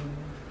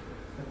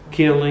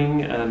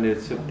killing, and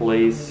it's a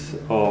place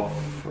of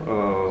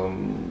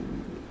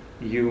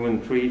human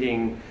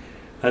treating.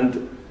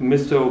 And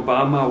Mr.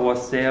 Obama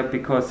was there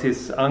because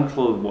his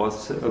uncle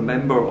was a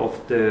member of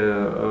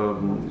the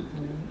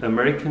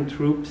American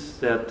troops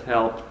that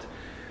helped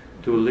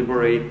to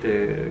liberate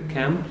the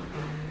camp,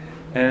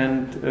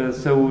 and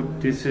so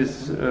this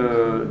is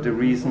the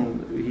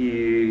reason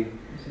he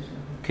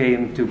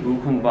came to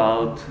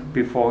Buchenwald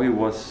before he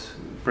was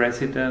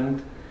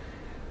president.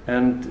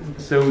 And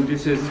so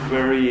this is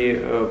very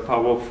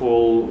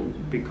powerful,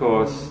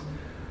 because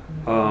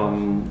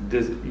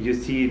you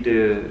see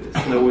the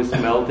snow is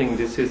melting.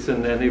 This is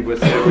an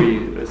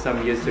anniversary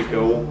some years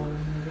ago,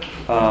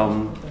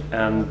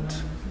 and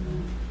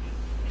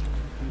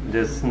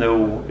the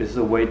snow is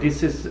away.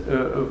 This is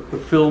a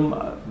film,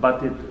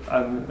 but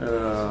I'm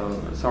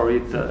sorry,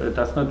 it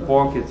does not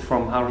work. It's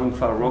from Harun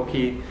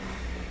Farocki,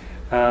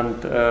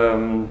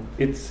 and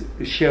it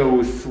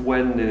shows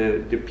when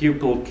the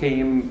pupil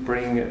came,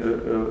 bring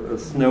a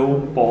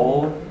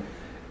snowball,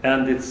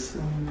 and it's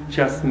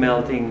just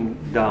melting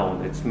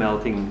down. It's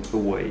melting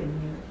away.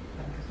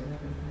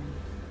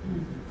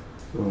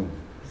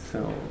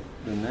 So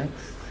the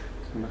next,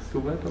 machst du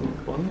weiter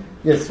mit Bonn?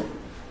 Yes.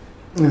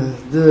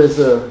 There's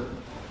a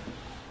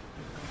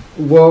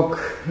walk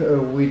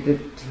we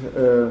did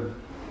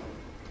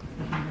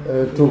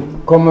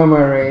to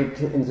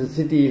commemorate in the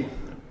city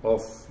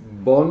of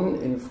Bonn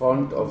in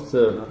front of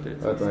the.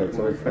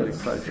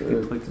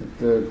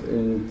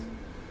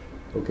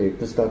 Okay,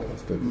 das Start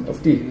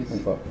auf die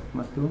einfach.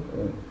 Machst du?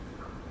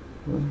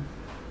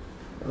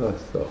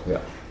 So,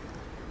 yeah.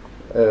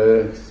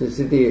 The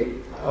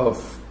city of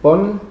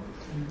Bonn,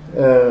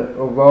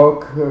 a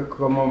walk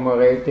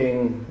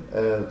commemorating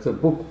the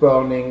book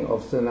burning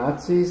of the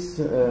Nazis,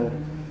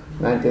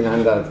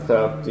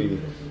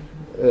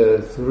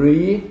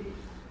 1933,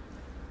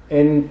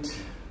 and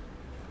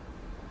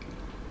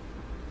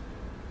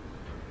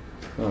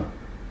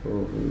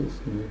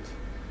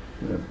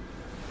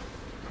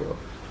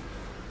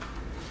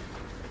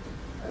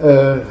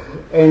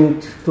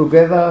and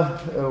together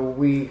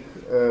we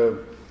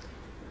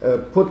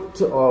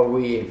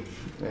we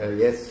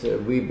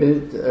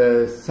built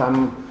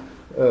some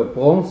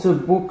bronze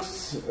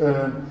books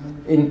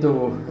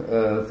into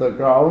the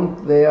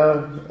ground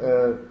there,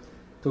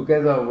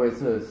 together with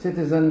the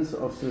citizens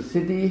of the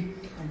city,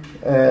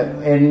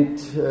 and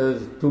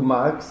to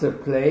mark the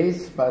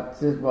place,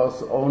 but it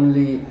was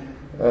only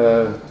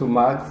to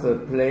mark the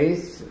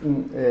place.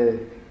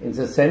 In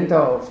the center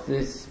of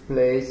this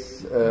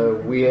place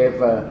we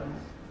have an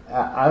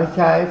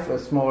archive, a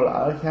small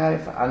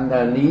archive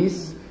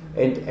underneath,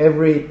 and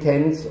every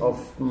 10th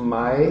of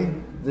May,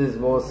 this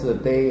was the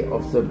day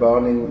of the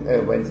burning,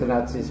 when the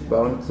Nazis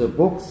burned the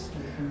books,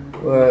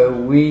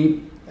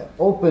 we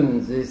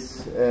open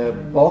this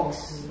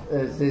box,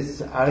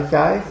 this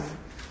archive,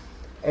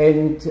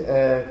 and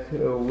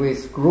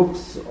with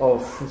groups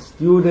of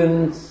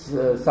students,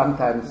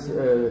 sometimes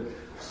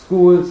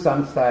schools,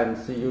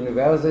 sometimes the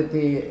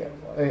university,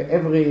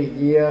 every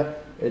year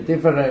a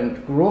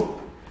different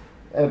group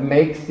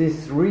makes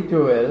this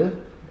ritual,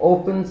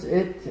 opens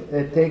it,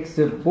 takes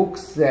the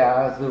books, there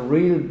are the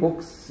real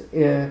books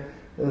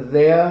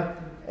there,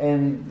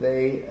 and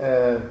they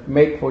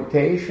make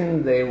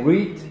quotation, they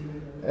read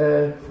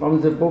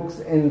from the books,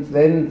 and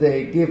then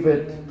they give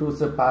it to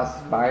the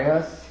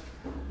passers-by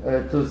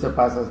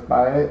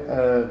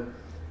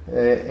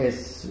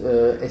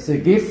as a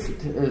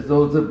gift.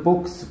 So the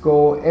books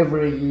go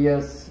every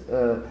year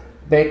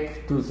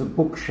back to the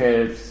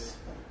bookshelves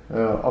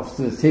of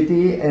the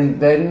city, and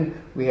then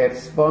we have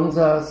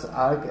sponsors,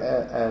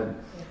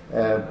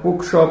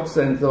 bookshops,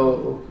 and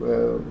so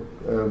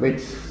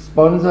which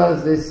sponsor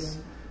this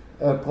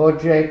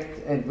project,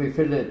 and we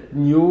fill it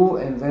new,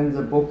 and then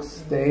the books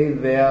stay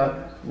there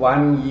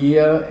 1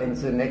 year, and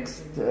the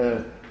next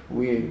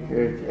week.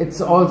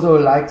 It's also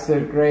like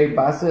the grey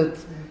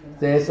buses.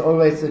 There's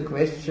always a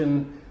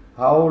question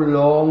how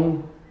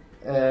long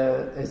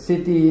a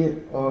city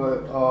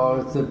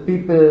or the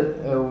people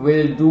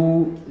will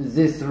do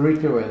these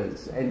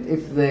rituals, and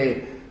if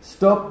they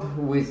stop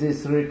with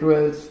this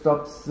ritual,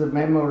 stops the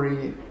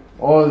memory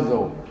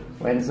also.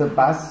 When the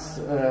bus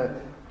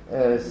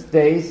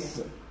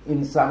stays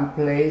in some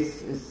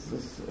place,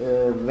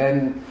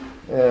 then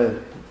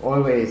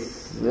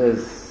always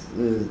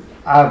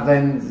are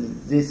then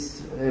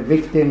these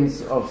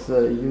victims of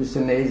the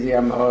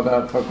euthanasia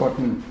murder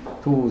forgotten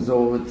too.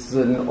 So it's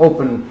an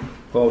open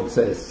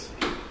process.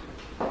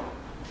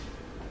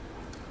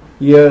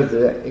 Here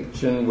the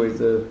action with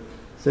the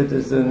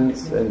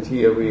citizens, and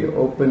here we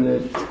open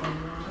it.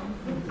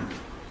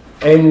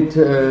 And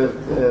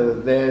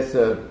there's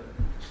a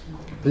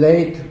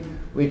plate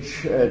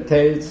which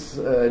tells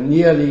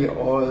nearly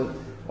all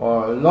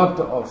or a lot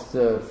of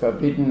the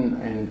forbidden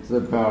and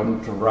the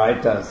burned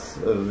writers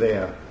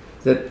there.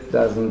 That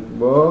doesn't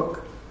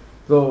work.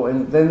 So,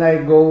 and then I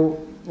go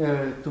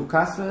to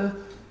Kassel,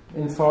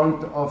 in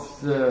front of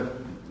the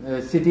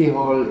city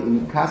hall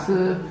in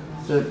Kassel,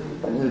 the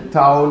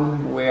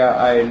town where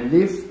I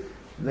live.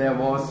 There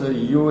was a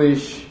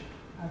Jewish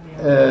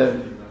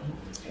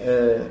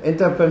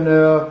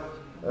entrepreneur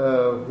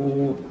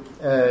who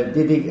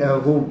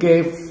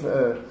gave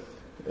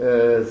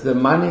the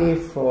money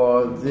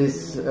for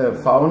this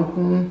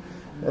fountain.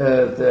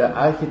 The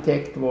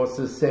architect was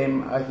the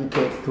same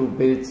architect who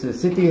built the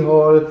city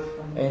hall,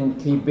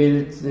 and he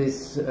built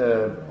this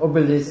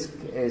obelisk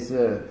as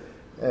a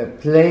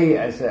play,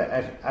 as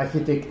an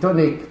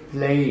architectonic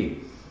play,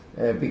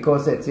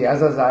 because at the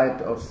other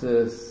side of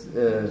the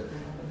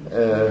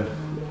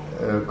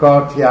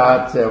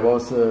courtyard there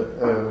was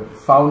a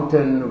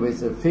fountain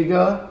with a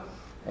figure,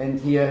 and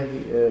here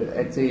he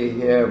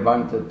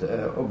wanted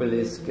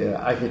obelisk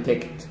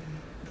architect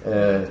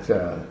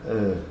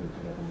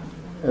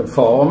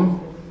form,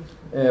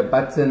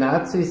 but the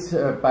Nazis,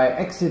 by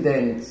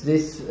accident,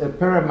 this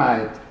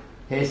pyramid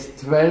has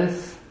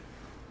 12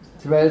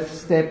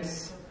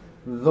 steps.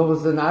 Though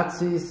the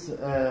Nazis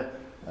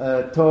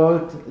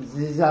told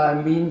these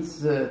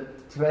means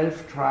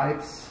 12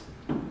 tribes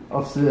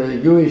of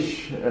the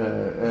Jewish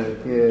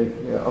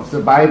of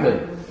the Bible.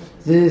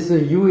 This is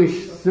a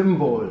Jewish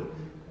symbol,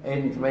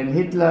 and when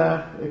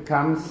Hitler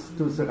comes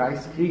to the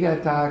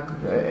Reichskriegertag,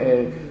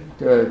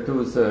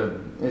 to the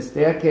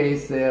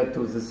staircase there,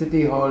 to the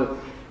city hall,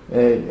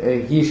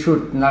 he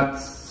should not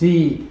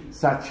see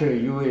such a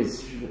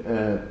Jewish.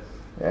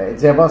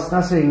 There was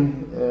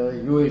nothing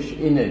Jewish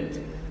in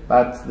it,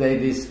 but they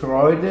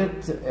destroyed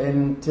it,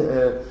 and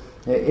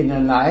in a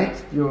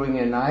night, during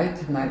a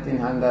night,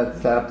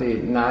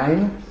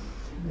 1939,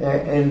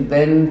 and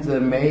then the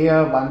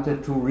mayor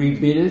wanted to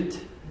rebuild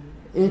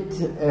it,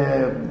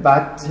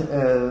 but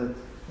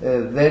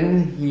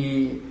then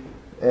he,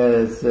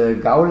 the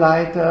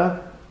Gauleiter,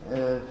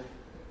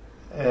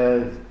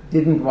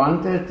 didn't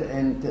want it,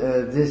 and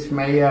this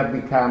mayor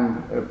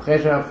became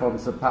pressure from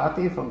the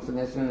party, from the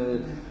national.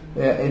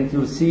 And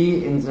you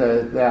see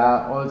there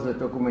are all the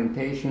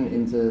documentation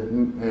in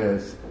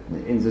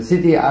the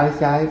city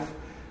archive.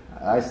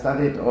 I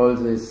studied all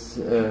these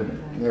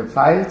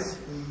files,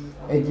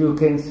 and you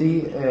can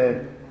see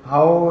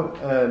how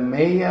a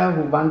mayor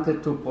who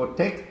wanted to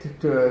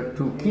protect,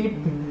 to keep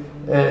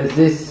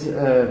this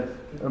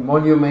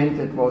monument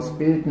that was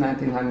built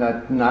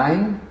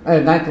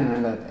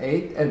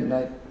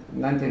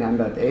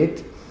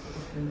 1908,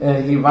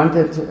 he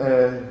wanted to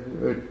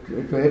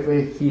have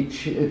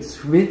it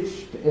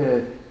switched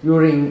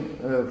during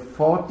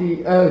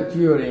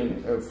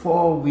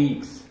 4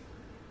 weeks.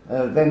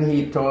 Then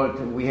he told,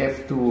 we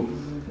have to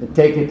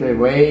take it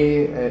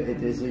away,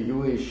 it is a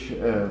Jewish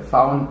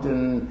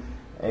fountain,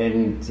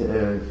 and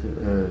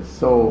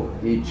so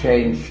he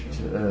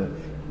changed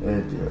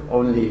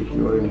only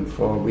during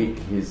 4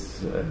 weeks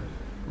his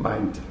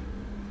mind.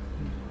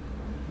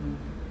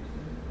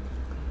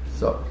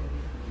 So,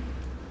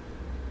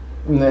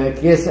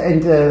 yes,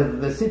 and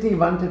the city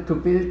wanted to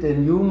build a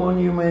new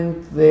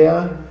monument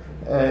there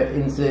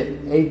in the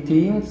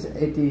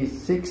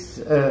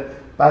 1886,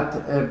 but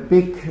a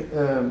big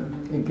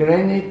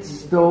granite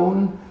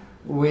stone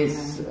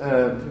with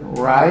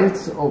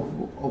rails of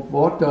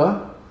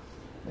water,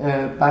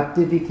 but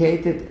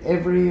dedicated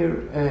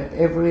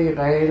every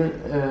rail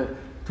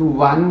to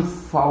one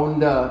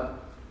founder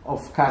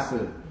of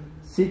Kassel,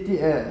 city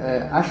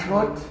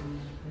Aschrott,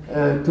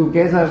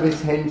 together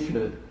with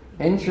Henschel.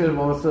 Henschel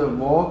was a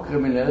war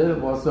criminal,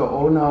 was the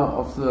owner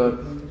of the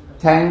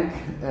tank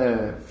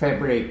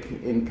fabric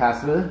in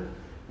Kassel,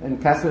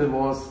 and Kassel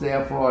was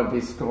therefore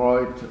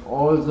destroyed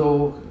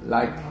also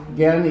like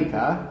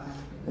Gernika,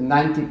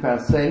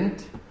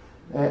 90%,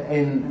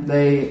 and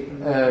they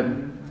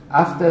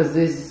after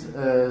this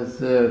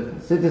the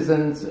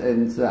citizens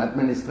and the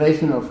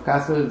administration of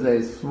Kassel,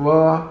 they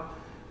swore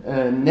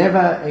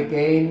never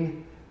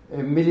again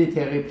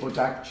military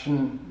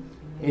production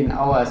in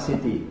our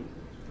city.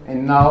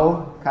 And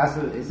now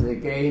Kassel is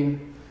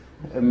again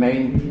a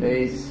main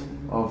place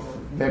of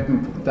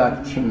weapon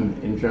production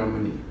in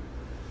Germany.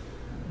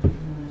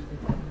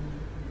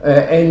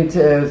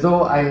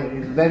 So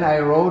then I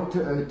wrote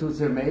to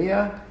the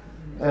mayor,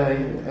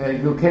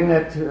 you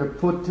cannot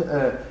put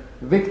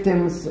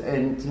victims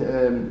and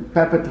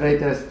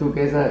perpetrators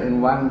together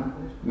in one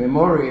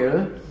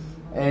memorial,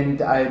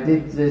 and I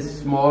did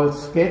this small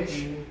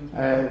sketch.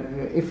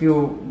 If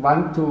you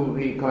want to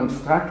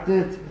reconstruct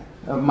it,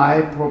 my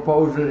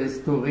proposal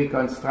is to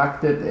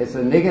reconstruct it as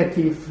a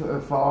negative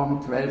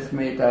form, 12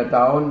 meters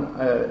down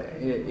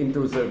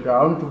into the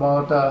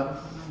groundwater,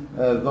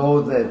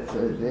 though that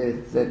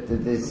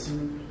it is,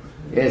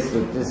 yes,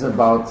 it is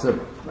about the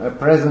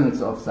presence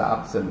of the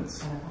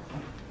absence.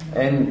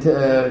 And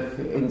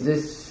in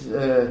this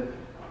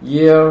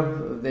year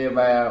they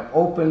were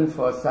open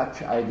for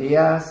such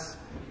ideas,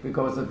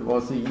 because it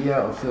was a year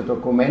of the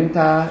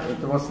Documenta.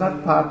 It was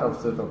not part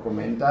of the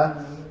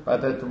Documenta,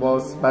 but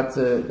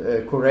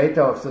the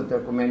curator of the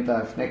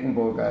Documenta,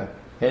 Schneckenburger,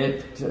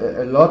 helped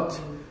a lot.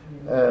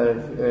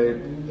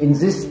 In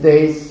these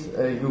days,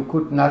 you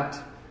could not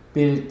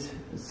build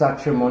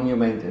such a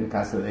monument in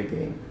Kassel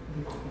again.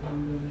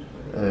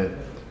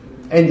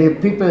 And the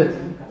people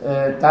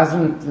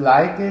doesn't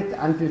like it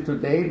until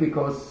today,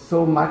 because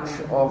so much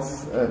of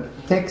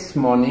tax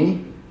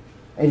money,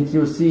 and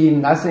you see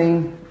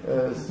nothing,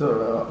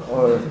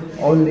 or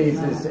only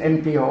this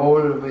empty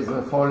hole with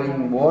the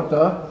falling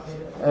water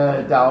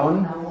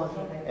down,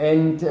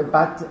 and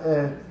but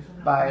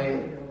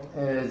by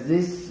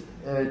this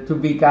to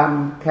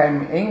become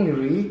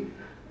angry,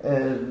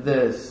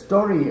 the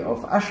story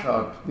of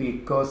Aschrott,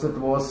 because it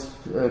was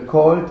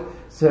called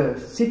the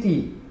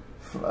city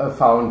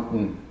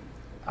fountain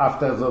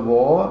after the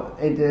war,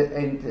 and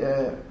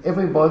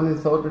everybody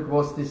thought it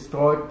was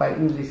destroyed by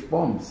English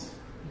bombs.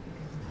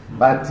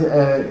 But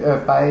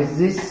by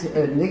this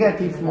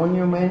negative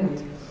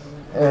monument,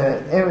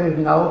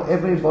 now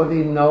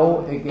everybody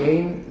know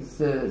again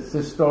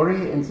the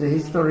story and the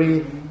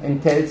history,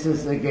 and tells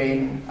us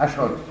again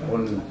Aschrott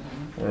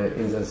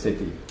in the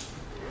city.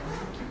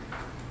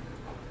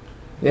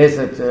 Yes,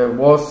 it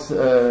was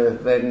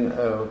then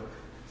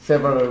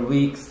several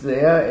weeks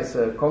there as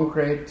a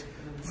concrete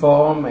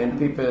form, and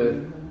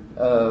people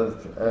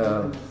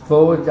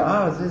thought,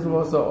 this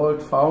was an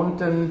old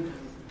fountain,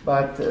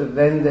 but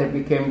then they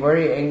became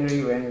very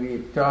angry when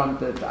we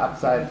turned it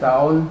upside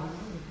down,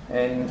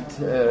 and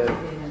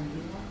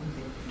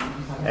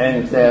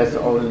there's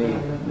only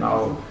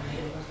now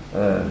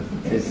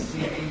this,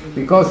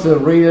 because the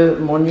real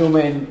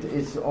monument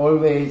is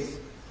always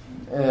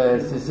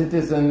the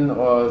citizen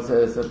or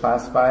the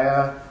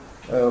passer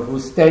who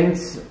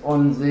stands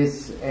on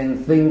this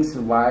and thinks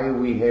why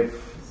we have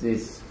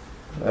this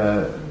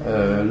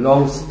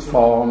lost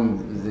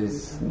form,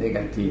 this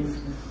negative.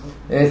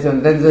 Yes,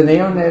 and then the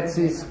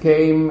neo-Nazis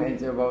came, and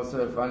there was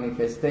a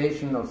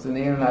manifestation of the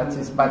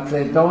neo-Nazis, but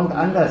they don't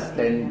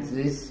understand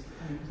this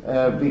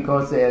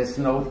because there's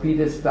no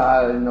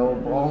pedestal, no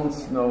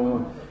bronze,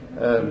 no.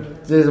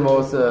 This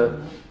was a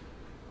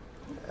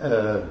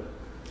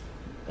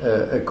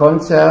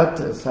concert,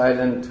 a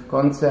silent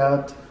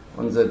concert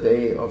on the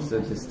day of the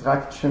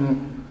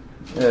destruction,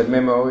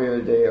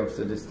 memorial day of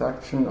the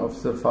destruction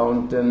of the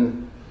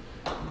fountain.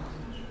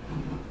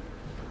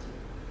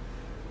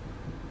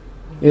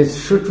 Yes,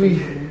 should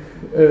we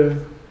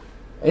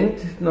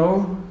And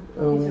no,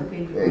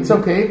 it's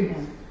okay.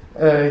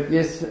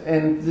 Yes,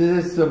 and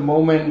this is a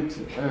moment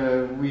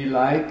we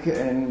like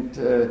and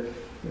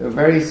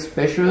very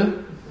special.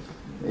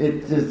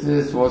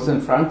 This was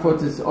in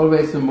Frankfurt. It's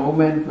always a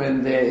moment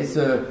when there is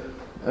a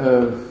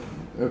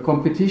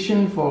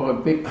competition for a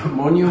big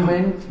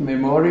monument,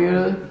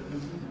 memorial,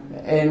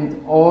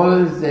 and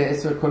there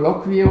is a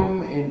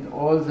colloquium, and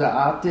all the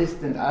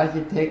artists and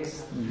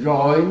architects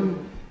join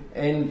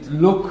and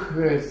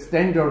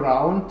stand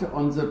around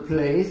on the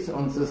place,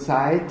 on the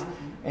site,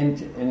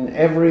 and in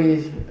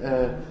every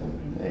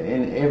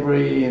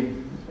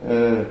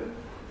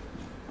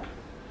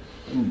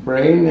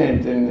brain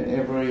and in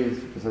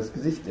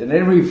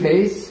every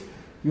face,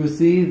 you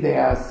see they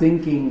are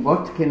thinking,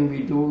 what can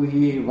we do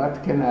here,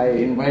 what can I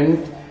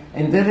invent?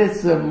 And that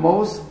is the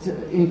most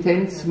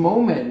intense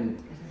moment.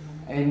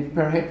 And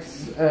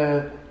perhaps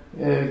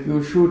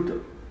you should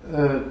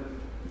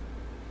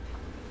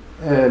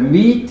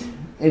meet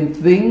and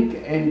think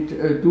and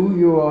do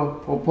your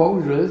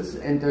proposals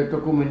and the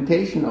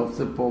documentation of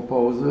the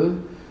proposal,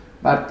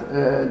 but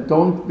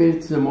don't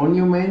build the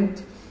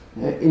monument.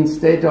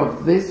 Instead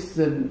of this,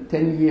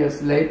 10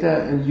 years later,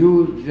 a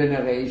new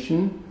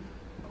generation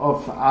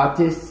of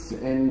artists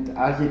and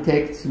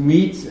architects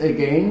meets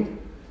again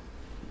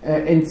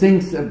and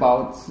thinks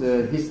about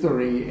the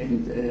history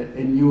and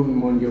a new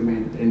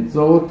monument. And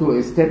so to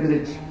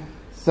establish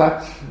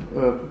such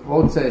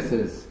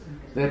processes,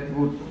 that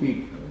would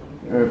be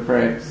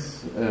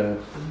perhaps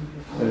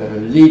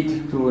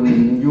lead to a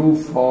new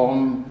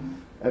form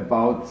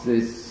about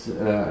this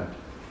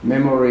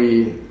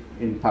memory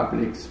in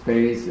public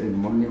space and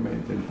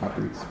monument in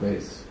public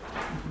space.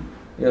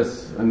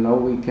 Yes, and now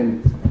we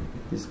can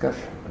discuss.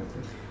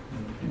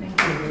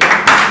 Thank you.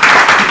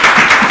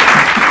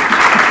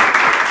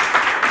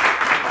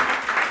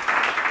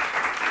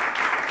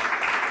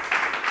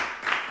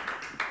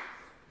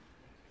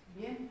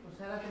 Bien,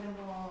 pues ahora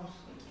tenemos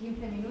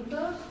 15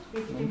 minutos,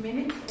 15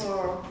 minutes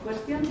for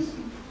questions,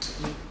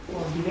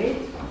 for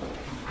debate.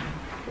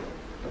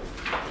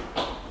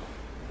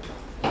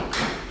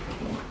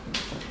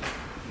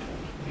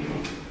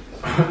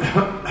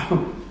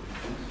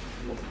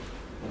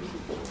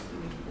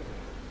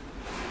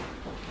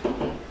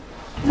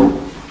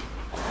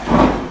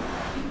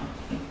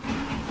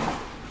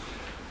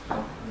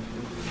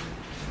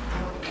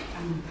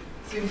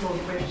 Simple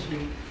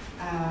question.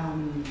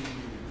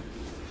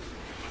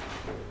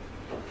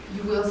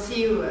 You will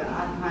see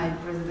at my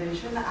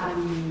presentation,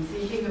 I'm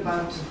thinking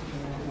about,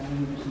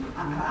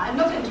 I'm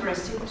not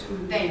interested to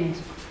name,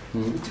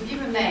 to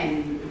give a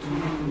name to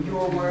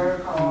your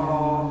work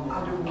or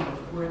other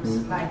works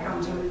like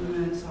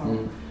counter-movements,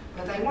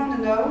 but I want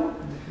to know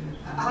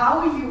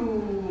how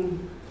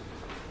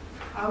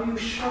you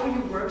show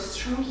your works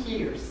through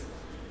years.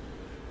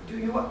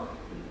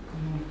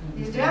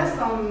 Is there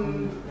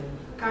some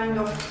kind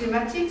of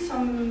thematic,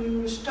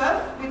 some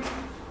stuff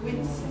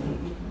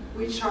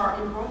which are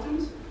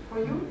important for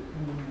you?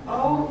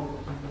 Or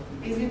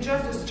is it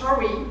just a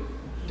story,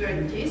 the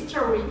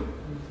history,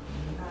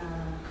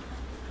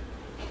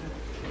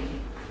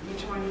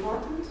 which are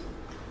important?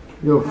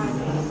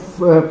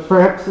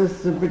 Perhaps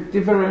it's a bit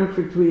different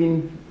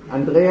between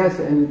Andreas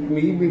and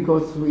me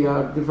because we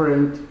are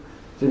different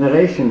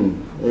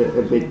generation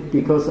a bit.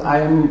 Because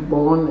I am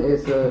born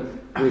with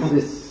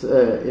this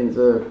in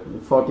the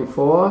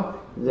 44,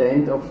 the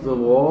end of the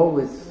war,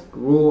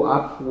 grew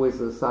up with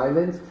the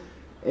silence,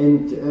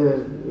 and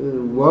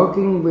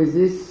working with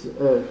this,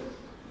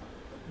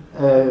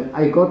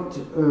 I got,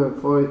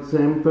 for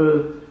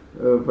example,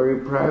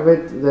 very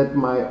private, that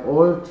my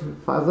old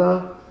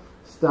father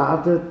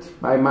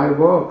by my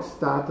work,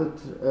 started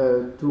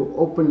to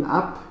open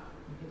up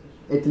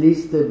at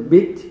least a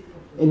bit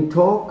and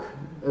talk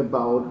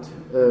about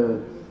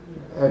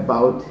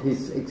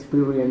his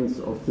experience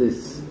of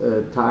this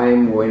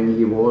time when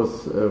he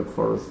was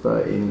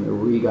forester in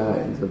Riga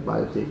in the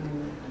Baltic,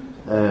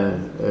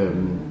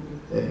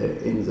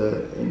 in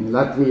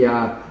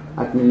Latvia,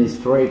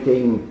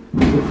 administrating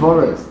the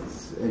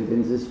forests, and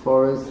in this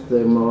forest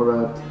they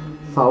murdered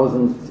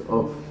thousands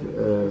of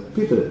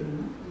people,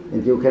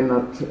 and you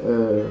cannot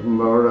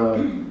murder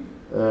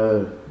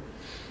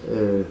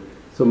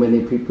so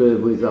many people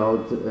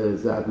without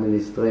the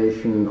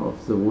administration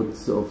of the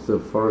woods of the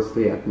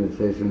forestry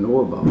administration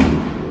know about it.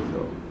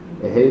 So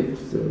it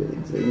helps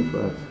in the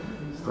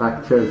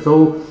infrastructure.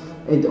 So,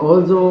 and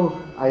also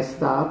I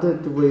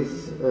started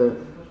with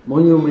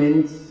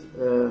monuments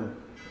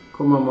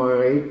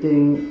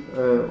commemorating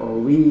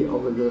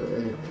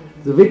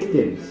the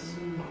victims,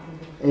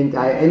 and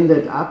I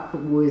ended up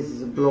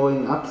with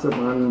blowing up the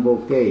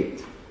Brandenburg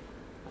Gate.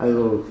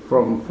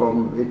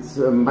 From it's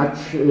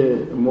much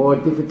more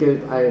difficult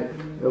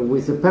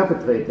with the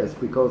perpetrators,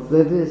 because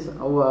that is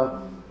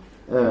our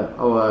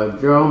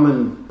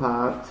German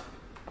part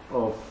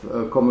of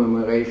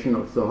commemoration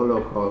of the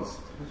Holocaust.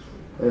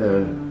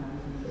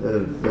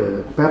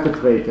 The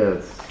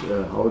perpetrators,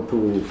 how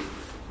to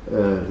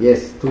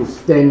to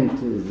stand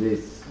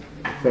this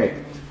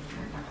fact,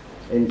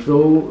 and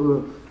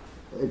so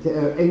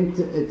and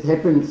it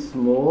happens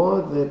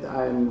more that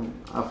I'm,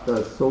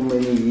 after so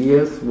many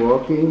years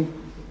working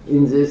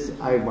in this,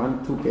 I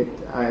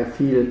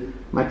feel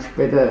much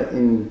better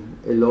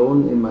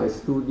alone in my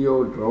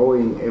studio,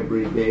 drawing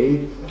every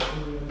day,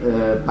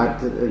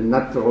 but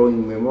not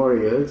drawing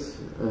memorials.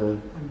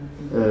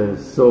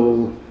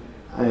 So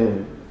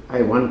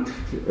I want,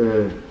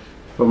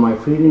 for my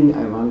feeling,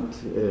 I want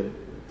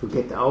to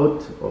get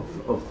out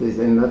of this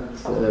and not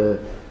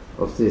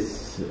of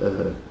this.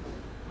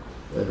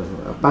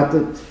 But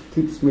it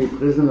keeps me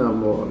prisoner,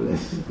 more or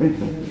less.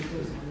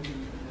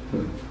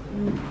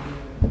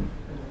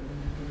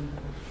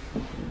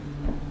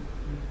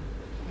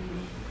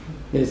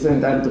 Yes,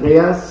 and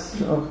Andreas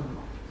auch.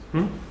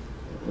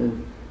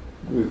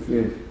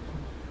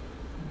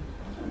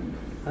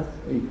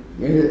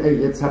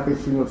 Jetzt habe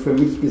ich nur für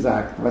mich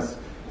gesagt, was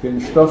für ein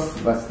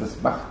Stoff, was das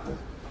macht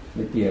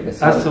mit dir.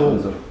 Ach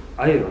so.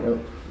 I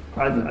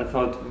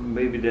thought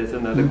maybe there's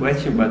another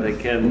question, but I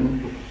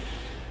can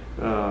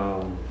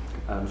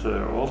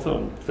answer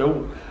also.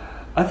 So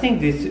I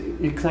think this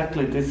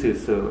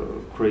is a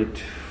great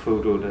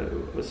photo.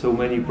 So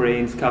many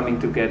brains coming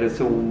together,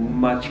 so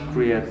much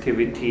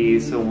creativity,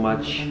 so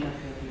much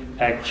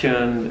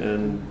action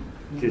and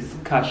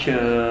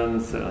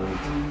discussions and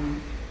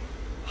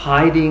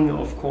hiding,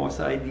 of course,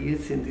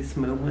 ideas in this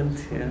moment.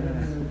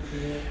 Yeah.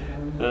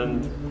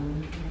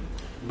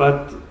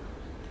 But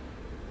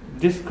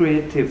this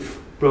creative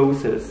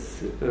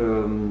process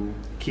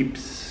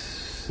keeps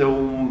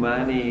so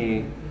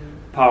many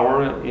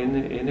power in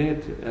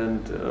it,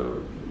 and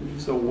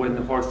so when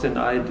Horst and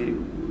I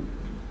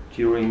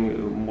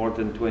during more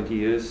than 20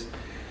 years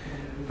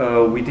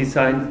we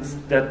designed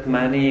that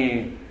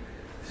many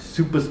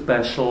super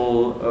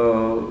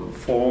special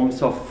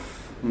forms of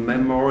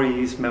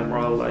memories,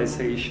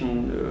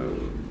 memorialization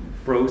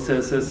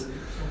processes,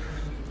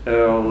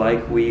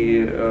 like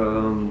we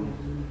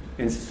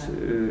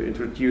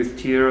introduced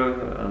here,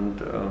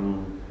 and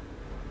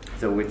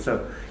so it's a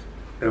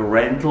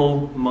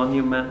rental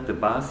monument, the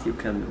bus you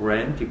can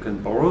rent, you can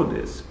borrow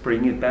this,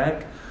 bring it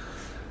back,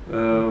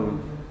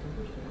 and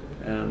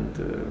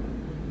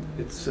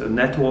it's a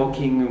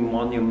networking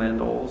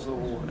monument also,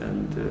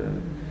 and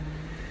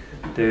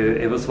the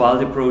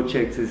Eberswalde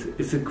project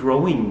is a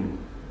growing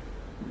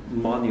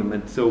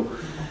monument. So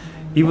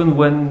even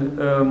when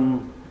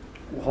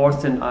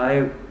Horst and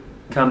I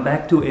come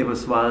back to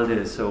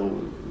Eberswalde,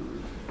 so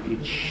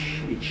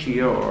each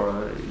year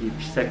or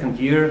each second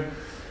year,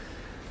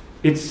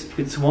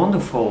 it's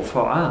wonderful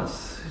for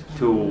us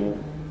to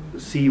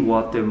see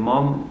what the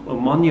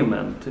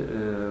monument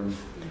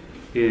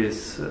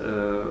is,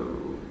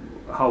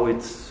 how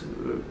it's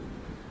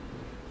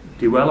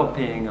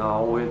developing,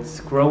 how it's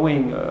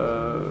growing,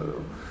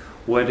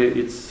 whether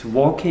it's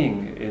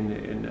walking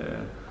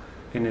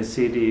in a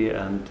city,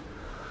 and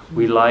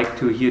we like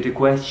to hear the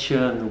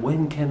question,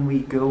 when can we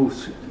go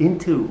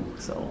into?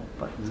 So,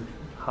 but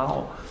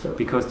how?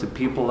 Because the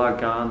people are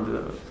gone.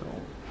 So.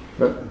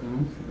 But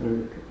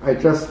I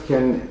just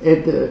can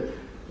add,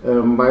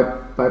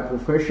 by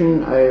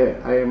profession,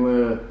 I am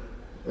a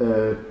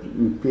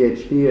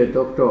PhD, a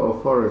doctor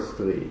of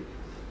forestry.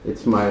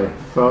 It's my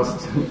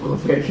first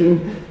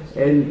profession,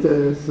 and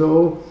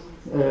so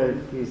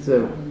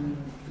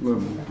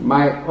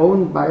my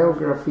own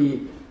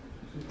biography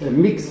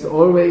mixed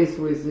always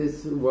with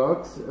these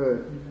works.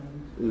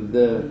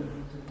 The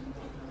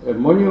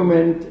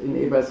monument in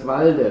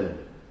Eberswalde,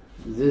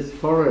 this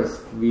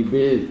forest we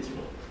built,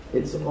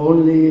 it's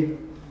only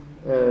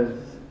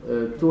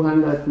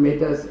 200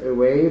 meters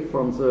away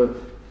from the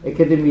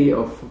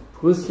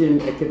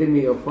Prussian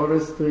Academy of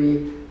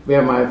Forestry,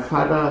 where my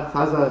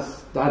father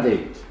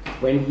studied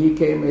when he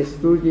came a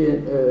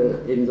student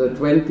in the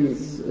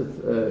 20s.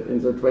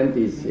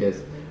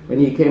 Yes, when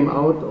he came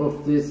out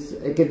of this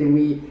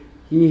academy,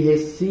 he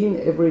has seen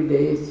every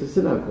day the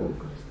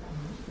synagogue.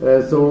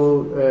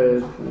 So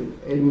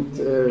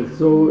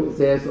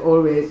there's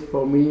always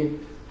for me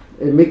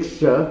a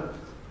mixture,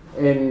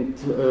 and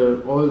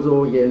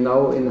also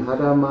now in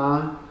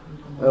Hadamar,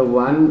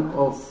 one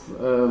of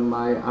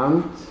my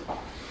aunt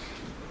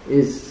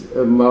is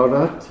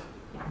murdered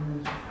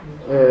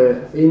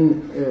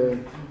in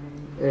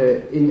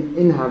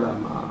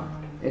Hadamar,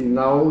 and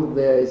now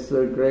there is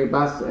a grey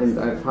bus, and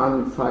I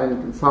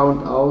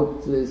found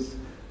out this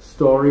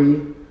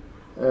story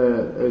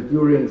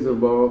during the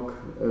work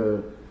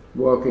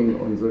working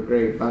on the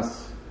grey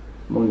bus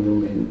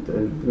monument,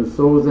 and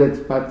so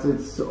that. But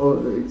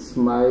it's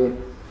my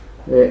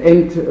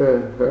and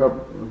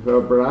her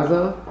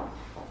brother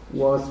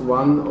was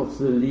one of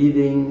the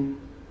leading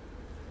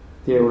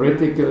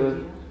theoretical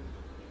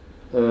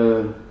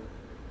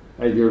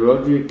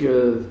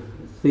ideological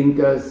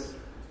thinkers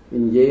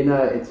in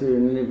Jena at the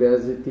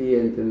university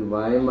and in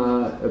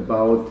Weimar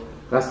about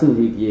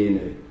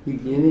Rassenhygiene,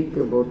 hygienic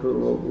about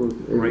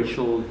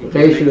racial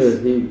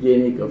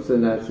hygienic of the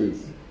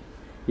Nazis.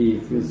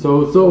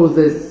 So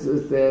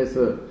there's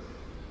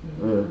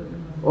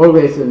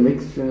always a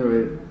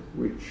mixture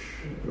which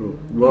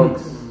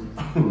works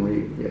for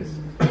me. Yes.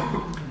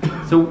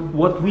 So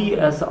what we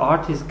as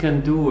artists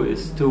can do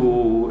is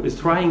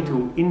trying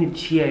to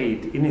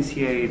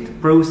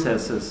initiate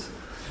processes.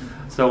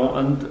 So,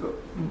 and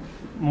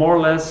more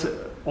or less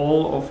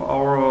all of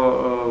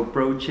our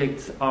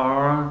projects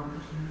are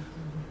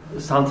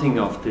something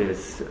of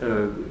this.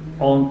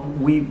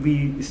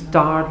 We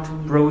start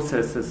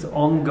processes,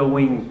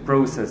 ongoing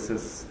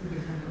processes.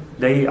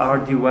 They are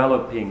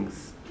developing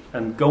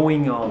and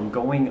going on.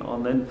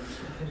 And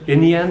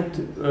in the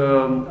end,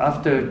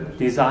 after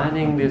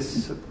designing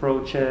these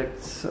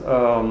projects,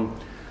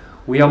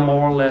 we are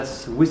more or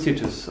less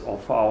visitors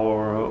of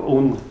our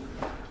own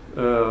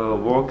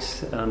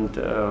works and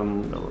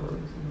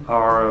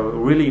are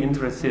really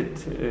interested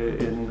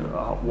in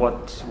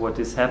what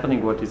is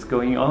happening, what is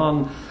going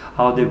on,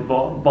 how the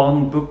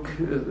Bonn book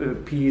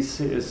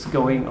piece is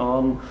going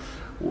on.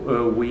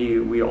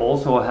 We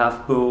also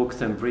have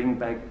books and bring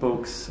back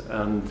books,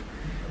 and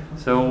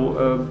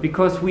so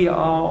because we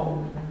are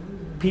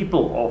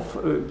people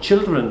of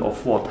children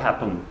of what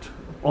happened,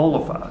 all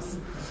of us,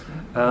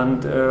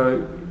 and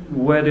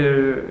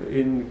whether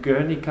in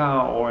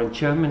Gernika or in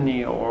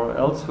Germany or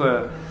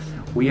elsewhere,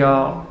 we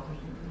are.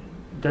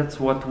 That's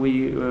what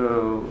we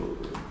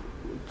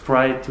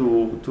try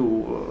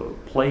to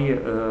play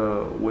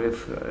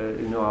with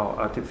in our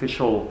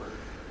artificial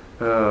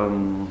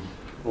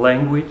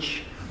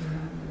language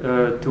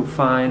to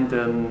find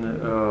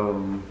a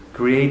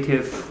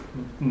creative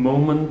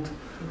moment,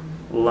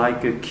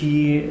 like a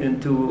key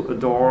into a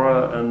door,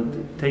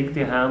 and take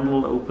the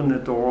handle, open the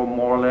door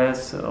more or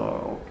less,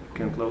 or you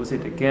can close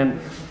it again.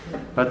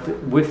 But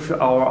with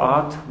our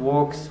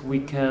artworks, we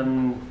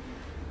can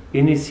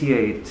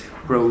initiate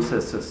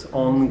processes,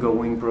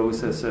 ongoing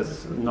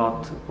processes,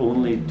 not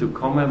only to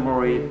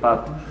commemorate,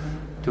 but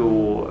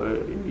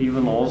to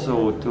even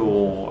also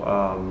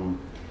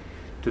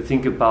to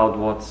think about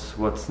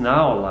what's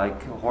now,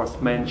 like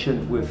Horst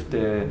mentioned, with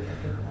the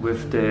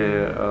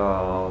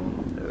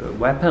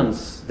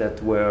weapons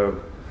that were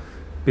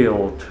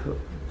built,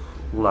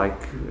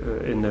 like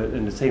in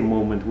the same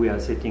moment we are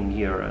sitting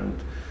here, and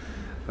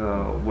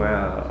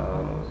where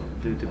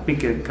the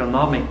big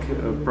economic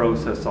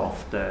process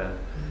of the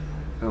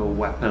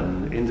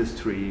weapon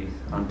industry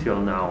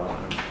until now,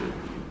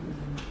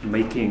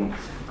 and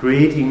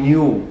creating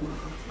new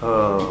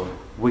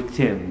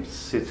victims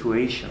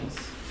situations.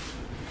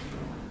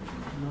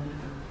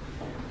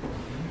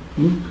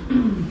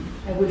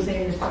 I will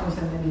say in Spanish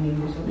and then in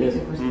English. Okay, Yes. the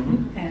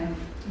question.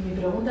 Mi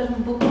pregunta es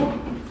un poco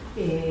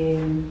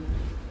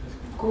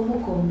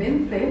cómo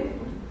convence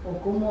o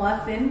cómo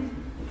hacen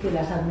que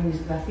las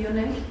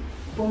administraciones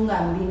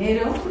pongan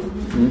dinero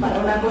para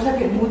una cosa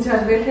que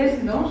muchas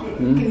veces, ¿no?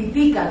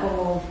 Critica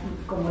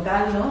como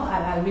tal, ¿no?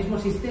 al mismo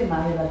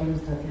sistema de la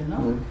administración,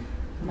 ¿no?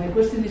 My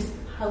question is,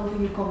 how do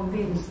you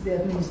convince the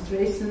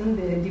administration,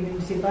 the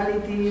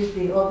municipalities,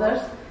 the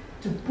others,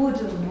 to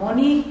put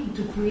money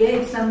to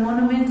create some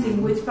monuments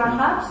in which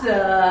perhaps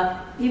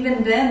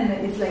even then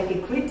it's like a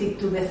critic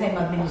to the same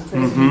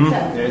administration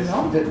itself, yes. You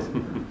know?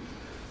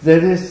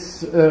 That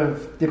is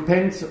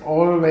depends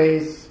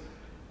always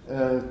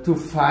to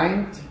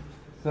find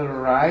the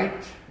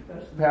right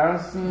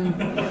person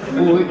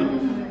who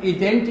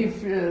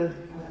identify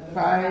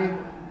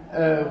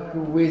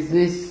with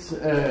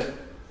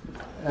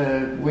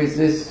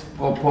this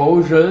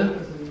proposal,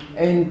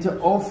 and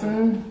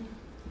often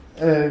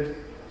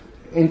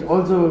and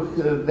also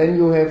then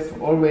you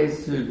have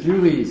always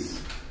juries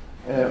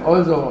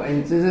also,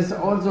 and this is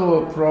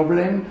also a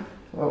problem.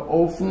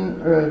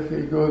 Often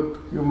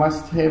you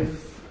must have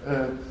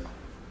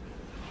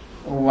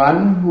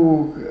one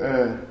who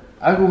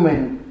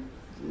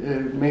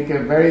make a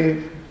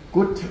very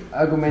good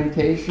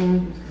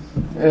argumentation.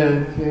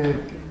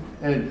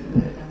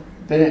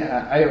 Then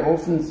I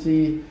often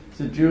see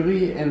the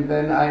jury, and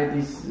then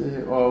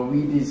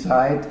we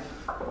decide,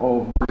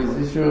 oh, with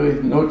this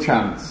jury, no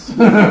chance.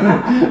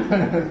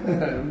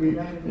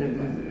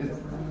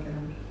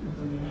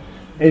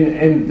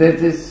 And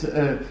that is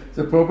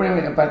the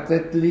problem, but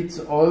that leads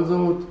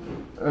also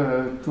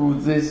to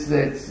this,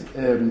 that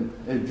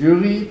a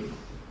jury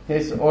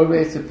has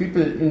always the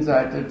people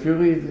inside the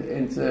jury,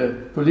 and the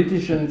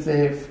politicians,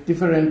 they have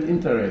different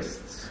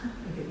interests.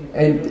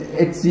 And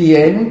at the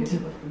end,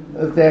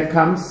 there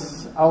comes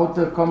out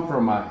a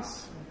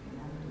compromise.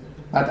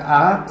 But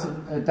art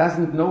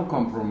doesn't know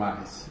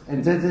compromise.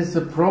 And that is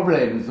a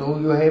problem. So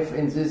you have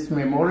in these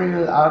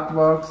memorial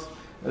artworks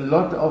a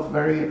lot of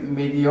very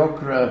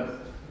mediocre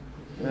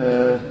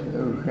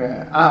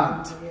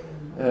art,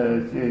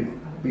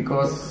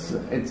 because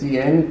at the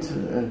end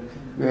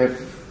you have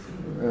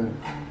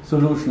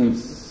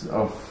solutions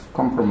of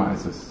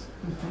compromises.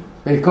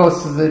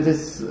 Because that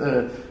is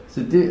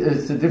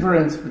the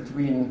difference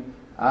between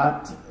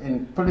art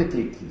and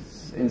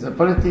politics. In the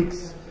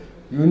politics,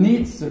 you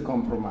need the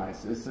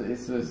compromise. It's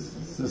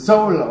the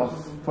soul of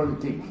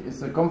politics is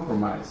the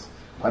compromise,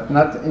 but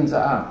not in the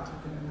art.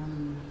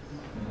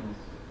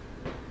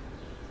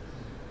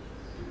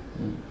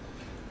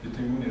 Yo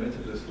tengo una idea,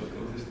 ¿les lo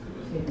conoces tú?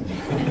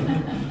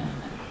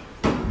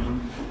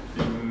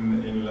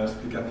 En la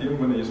explicación,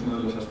 bueno, y es uno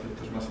de los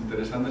aspectos más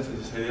interesantes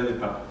es esa idea de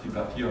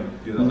participación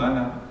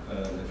ciudadana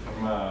de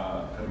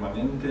forma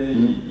permanente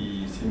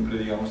y siempre,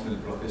 digamos, en el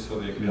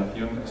proceso de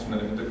creación es un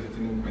elemento que se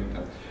tiene en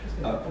cuenta.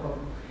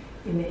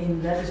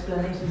 In that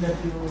explanation that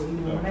you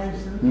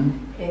mentioned,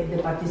 the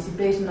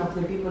participation of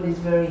the people is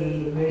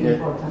very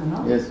important,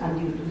 no? Yes. And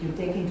you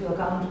take into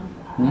account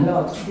a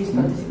lot this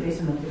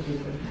participation of the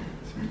people.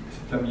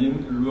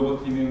 También luego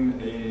tienen,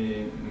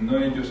 no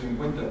ellos en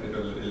cuenta,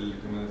 pero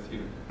 ¿cómo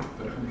decir?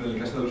 Por ejemplo, en el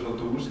caso de los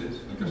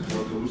autobuses,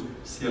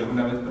 si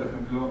alguna vez, por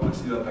ejemplo, ha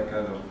sido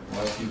atacado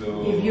o ha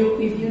sido...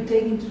 If you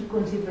take into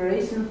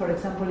consideration, for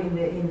example, in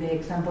the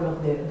example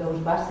of those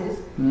buses,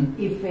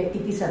 if it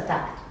is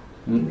attacked,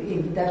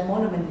 if that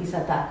monument is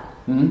attacked.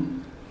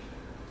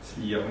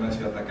 Si alguna ha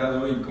sido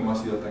atacado y cómo ha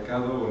sido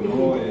atacado o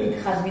no. It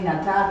has been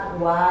attacked,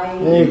 why,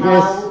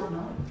 how,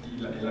 no? Y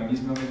en la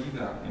misma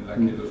medida en la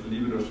que los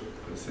libros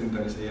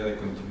presentan esa idea de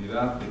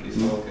continuidad, de que es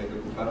algo que hay que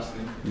ocuparse,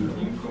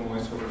 también cómo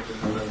eso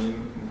refleja también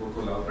un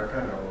poco la otra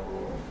cara.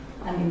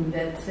 And in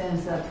that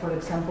sense that, for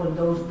example,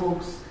 those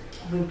books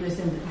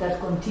represent that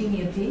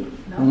continuity,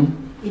 no?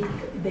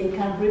 They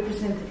can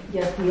represent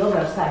just the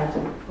other side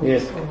of the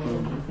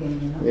thing,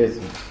 you know?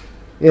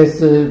 Yes,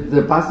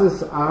 the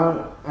buses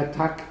are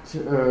attacked,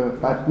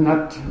 but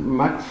not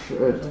much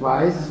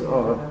twice,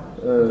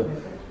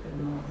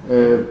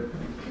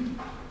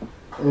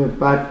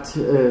 but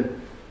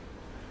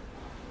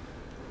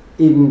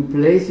in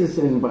places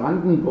in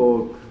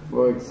Brandenburg,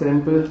 for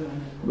example,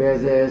 where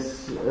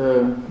there's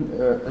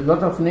a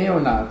lot of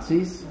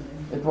neo-Nazis,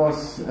 it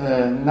was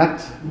not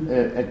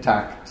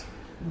attacked.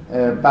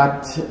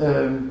 But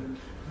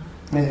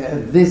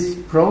this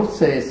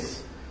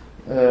process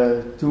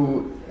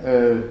to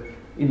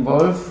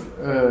involve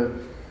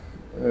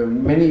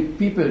many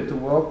people, to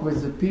work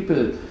with the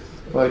people.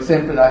 For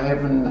example, I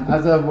have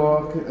another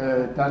work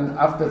done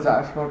after the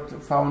Ashford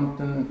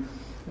Fountain.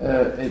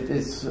 It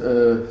is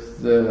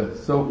the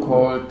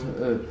so-called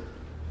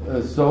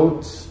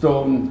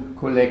Soapstone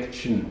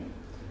collection,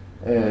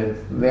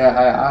 where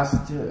I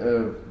asked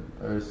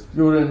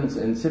students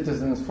and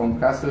citizens from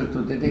Kassel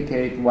to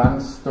dedicate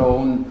one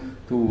stone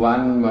to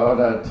one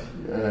murdered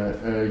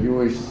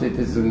Jewish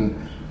citizen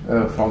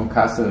from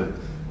Kassel.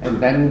 And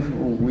then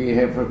we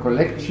have a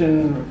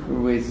collection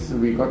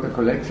we got a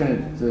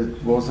collection,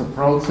 it was a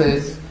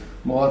process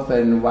more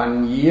than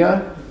 1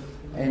 year,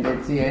 and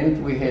at the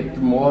end we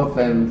had more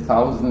than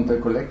 1,000, a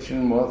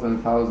collection more than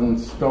 1,000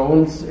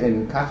 stones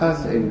in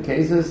cajas, in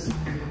cases,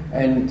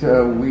 and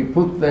we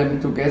put them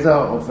together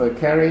of a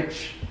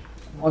carriage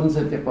on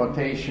the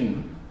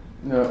deportation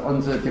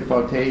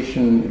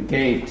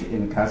gate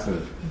in Kassel.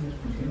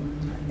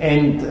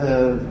 And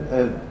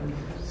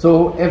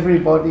so every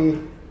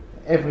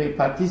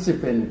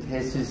participant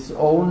has his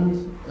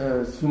own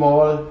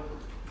small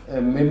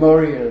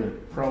memorial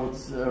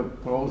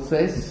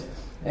process,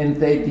 and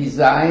they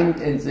designed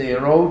and they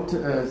wrote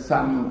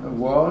some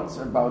words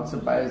about the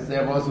bias.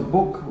 There was a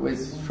book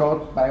with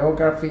short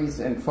biographies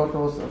and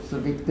photos of the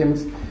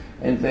victims,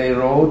 and they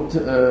wrote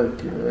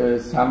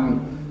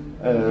some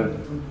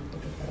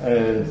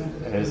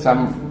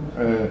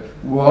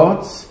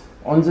words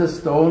on the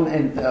stone,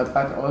 and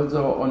but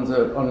also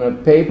on a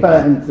paper,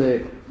 and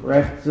they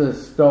wrapped the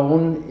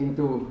stone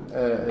into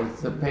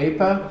the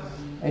paper,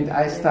 and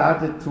I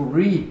started to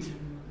read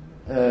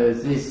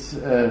these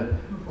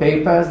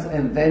papers,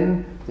 and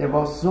then there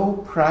were so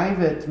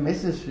private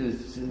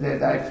messages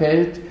that I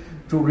felt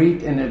to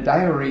read in a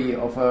diary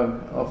of a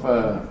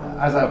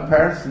other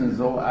person,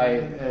 so I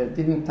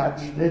didn't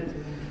touch it,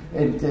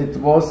 and it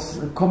was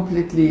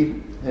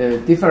completely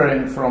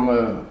different from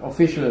an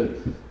official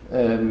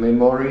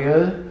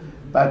memorial.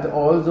 But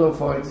also,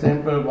 for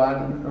example,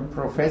 one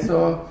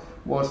professor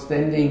was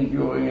standing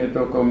during a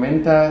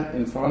documenta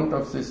in front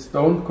of the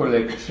stone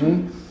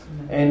collection,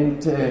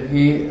 and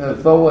he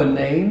saw a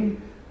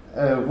name,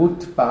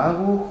 Ruth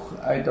Baruch,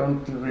 I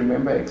don't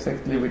remember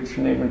exactly which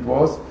name it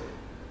was,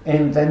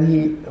 and then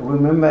he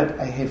remembered,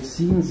 I have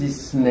seen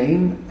this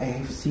name, I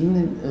have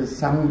seen it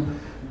some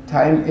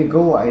time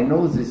ago, I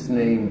know this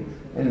name.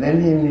 And then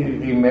he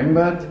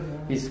remembered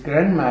his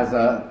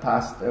grandmother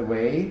passed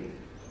away,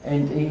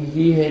 and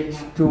he had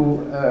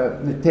to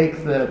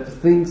take the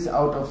things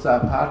out of the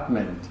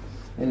apartment.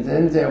 And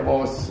then there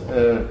was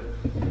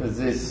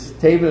this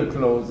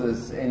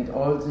tablecloths and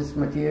all this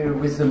material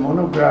with the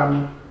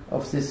monogram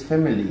of this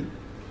family.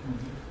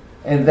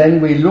 And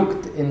then we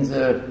looked in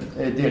the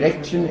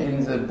direction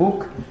in the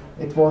book,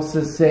 it was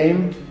the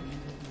same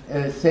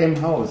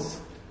house.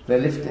 They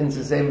lived in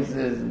the same,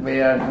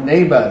 they were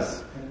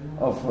neighbors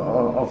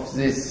of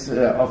his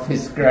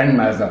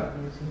grandmother.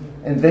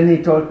 And then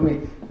he told me,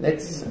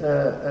 let's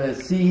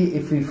see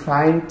if we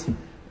find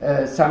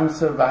some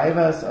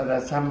survivors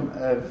or some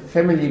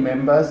family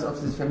members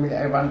of this family.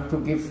 I want to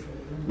give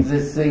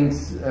these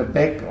things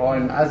back. Or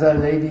another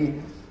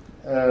lady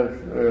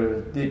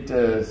did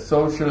a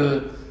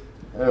social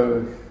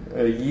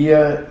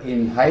year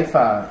in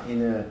Haifa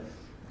in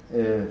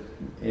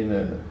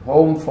a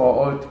home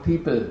for old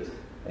people,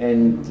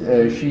 and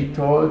she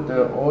told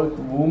the old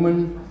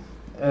woman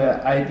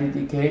I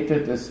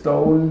dedicated a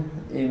stone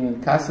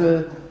in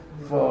Kassel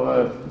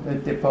for a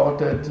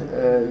deported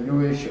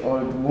Jewish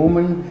old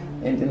woman,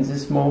 and in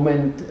this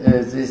moment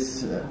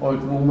this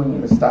old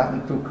woman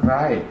started to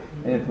cry,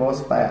 and it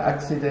was by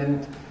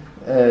accident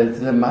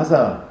the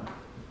mother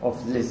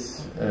of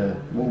this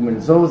woman.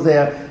 So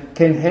there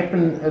can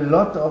happen a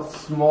lot of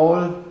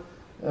small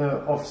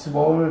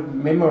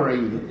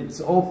memory.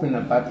 It's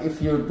open, but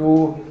if you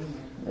do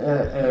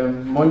a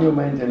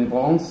monument in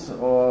bronze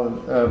or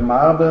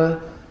marble,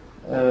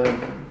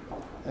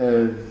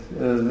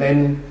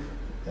 then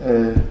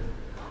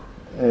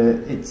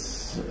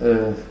it's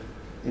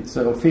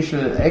an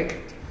official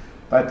act,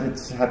 but it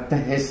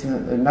has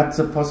not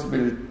the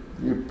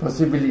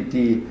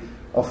possibility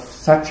of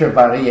such a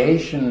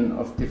variation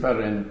of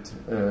different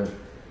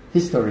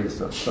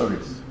histories or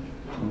stories.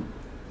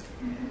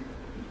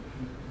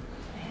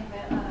 I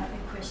have a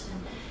question.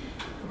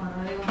 Bueno,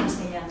 lo digo en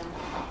castellano.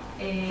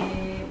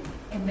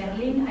 En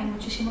Berlín hay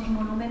muchísimos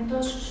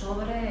monumentos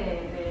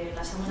sobre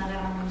la Segunda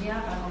Guerra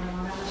Mundial, para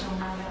conmemorar la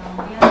Segunda Guerra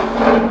Mundial,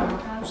 el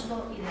Holocausto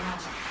y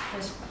demás.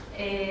 Pues,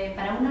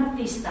 para un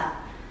artista,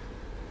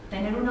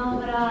 tener una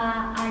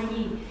obra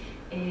allí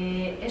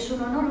es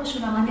un honor o es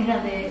una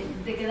manera de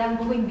quedar un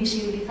poco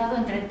invisibilizado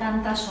entre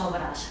tantas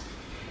obras.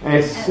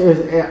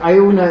 Hay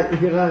una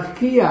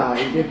jerarquía,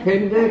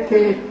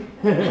 depende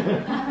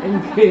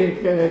en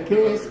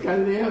qué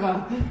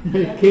escalera,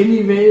 qué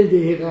nivel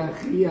de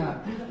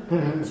jerarquía. Do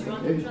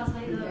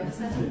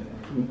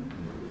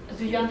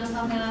you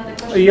understand the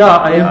question? Yeah,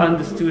 I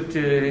understood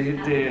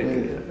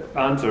the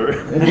answer.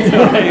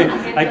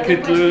 I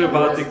could learn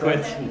about the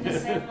question. The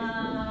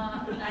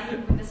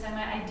same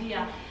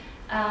idea.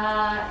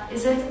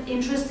 Is it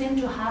interesting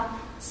to have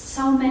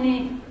so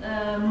many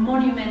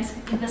monuments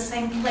in the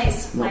same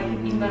place, like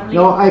in Berlin?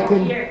 No, I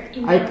can.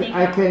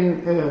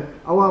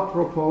 Our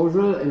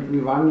proposal, and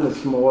we won a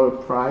small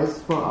prize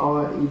for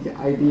our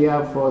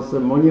idea for the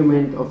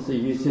monument of the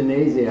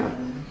euthanasia.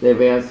 They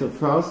were the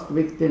first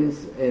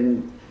victims,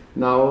 and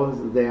now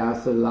they are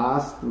the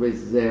last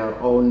with their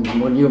own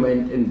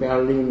monument in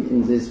Berlin,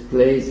 in this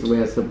place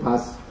where the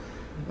Paz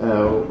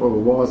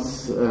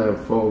was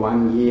for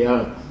 1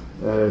 year.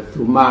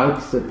 To mark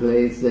the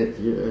place that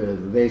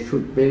they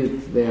should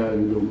build their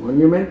new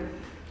monument.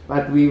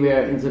 But we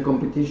were in the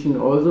competition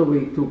also,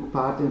 we took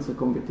part in the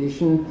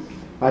competition,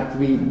 but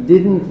we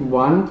didn't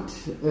want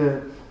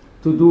to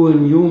do a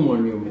new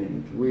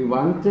monument. We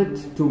wanted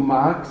to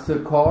mark the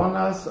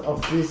corners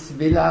of this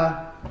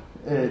villa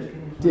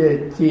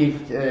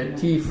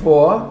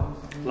T4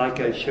 like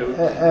I showed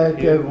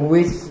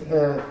with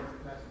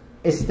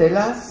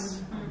estelas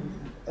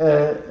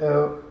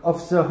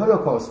of the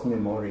Holocaust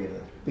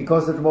memorial,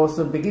 because it was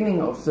the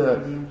beginning of the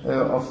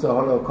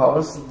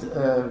Holocaust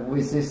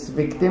with these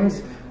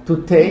victims,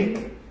 to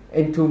take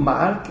and to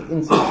mark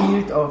in the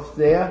field of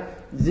there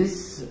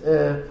this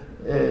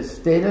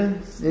stela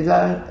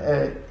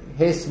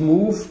has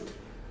moved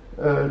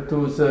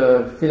to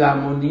the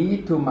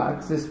Philharmonie to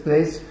mark this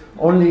place,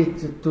 only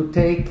to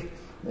take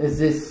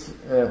this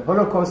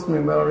Holocaust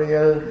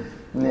memorial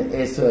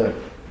as a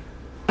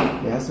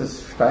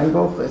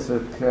Steinbruch, as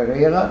a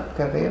Carrera,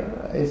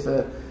 as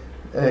a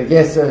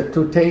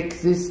to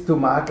take this to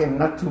mark and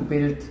not to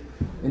build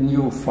a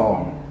new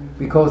form,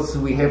 because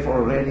we have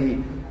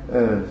already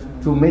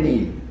too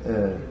many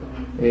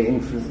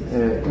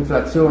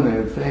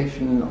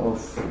inflation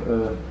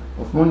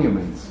of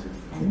monuments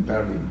in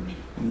Berlin.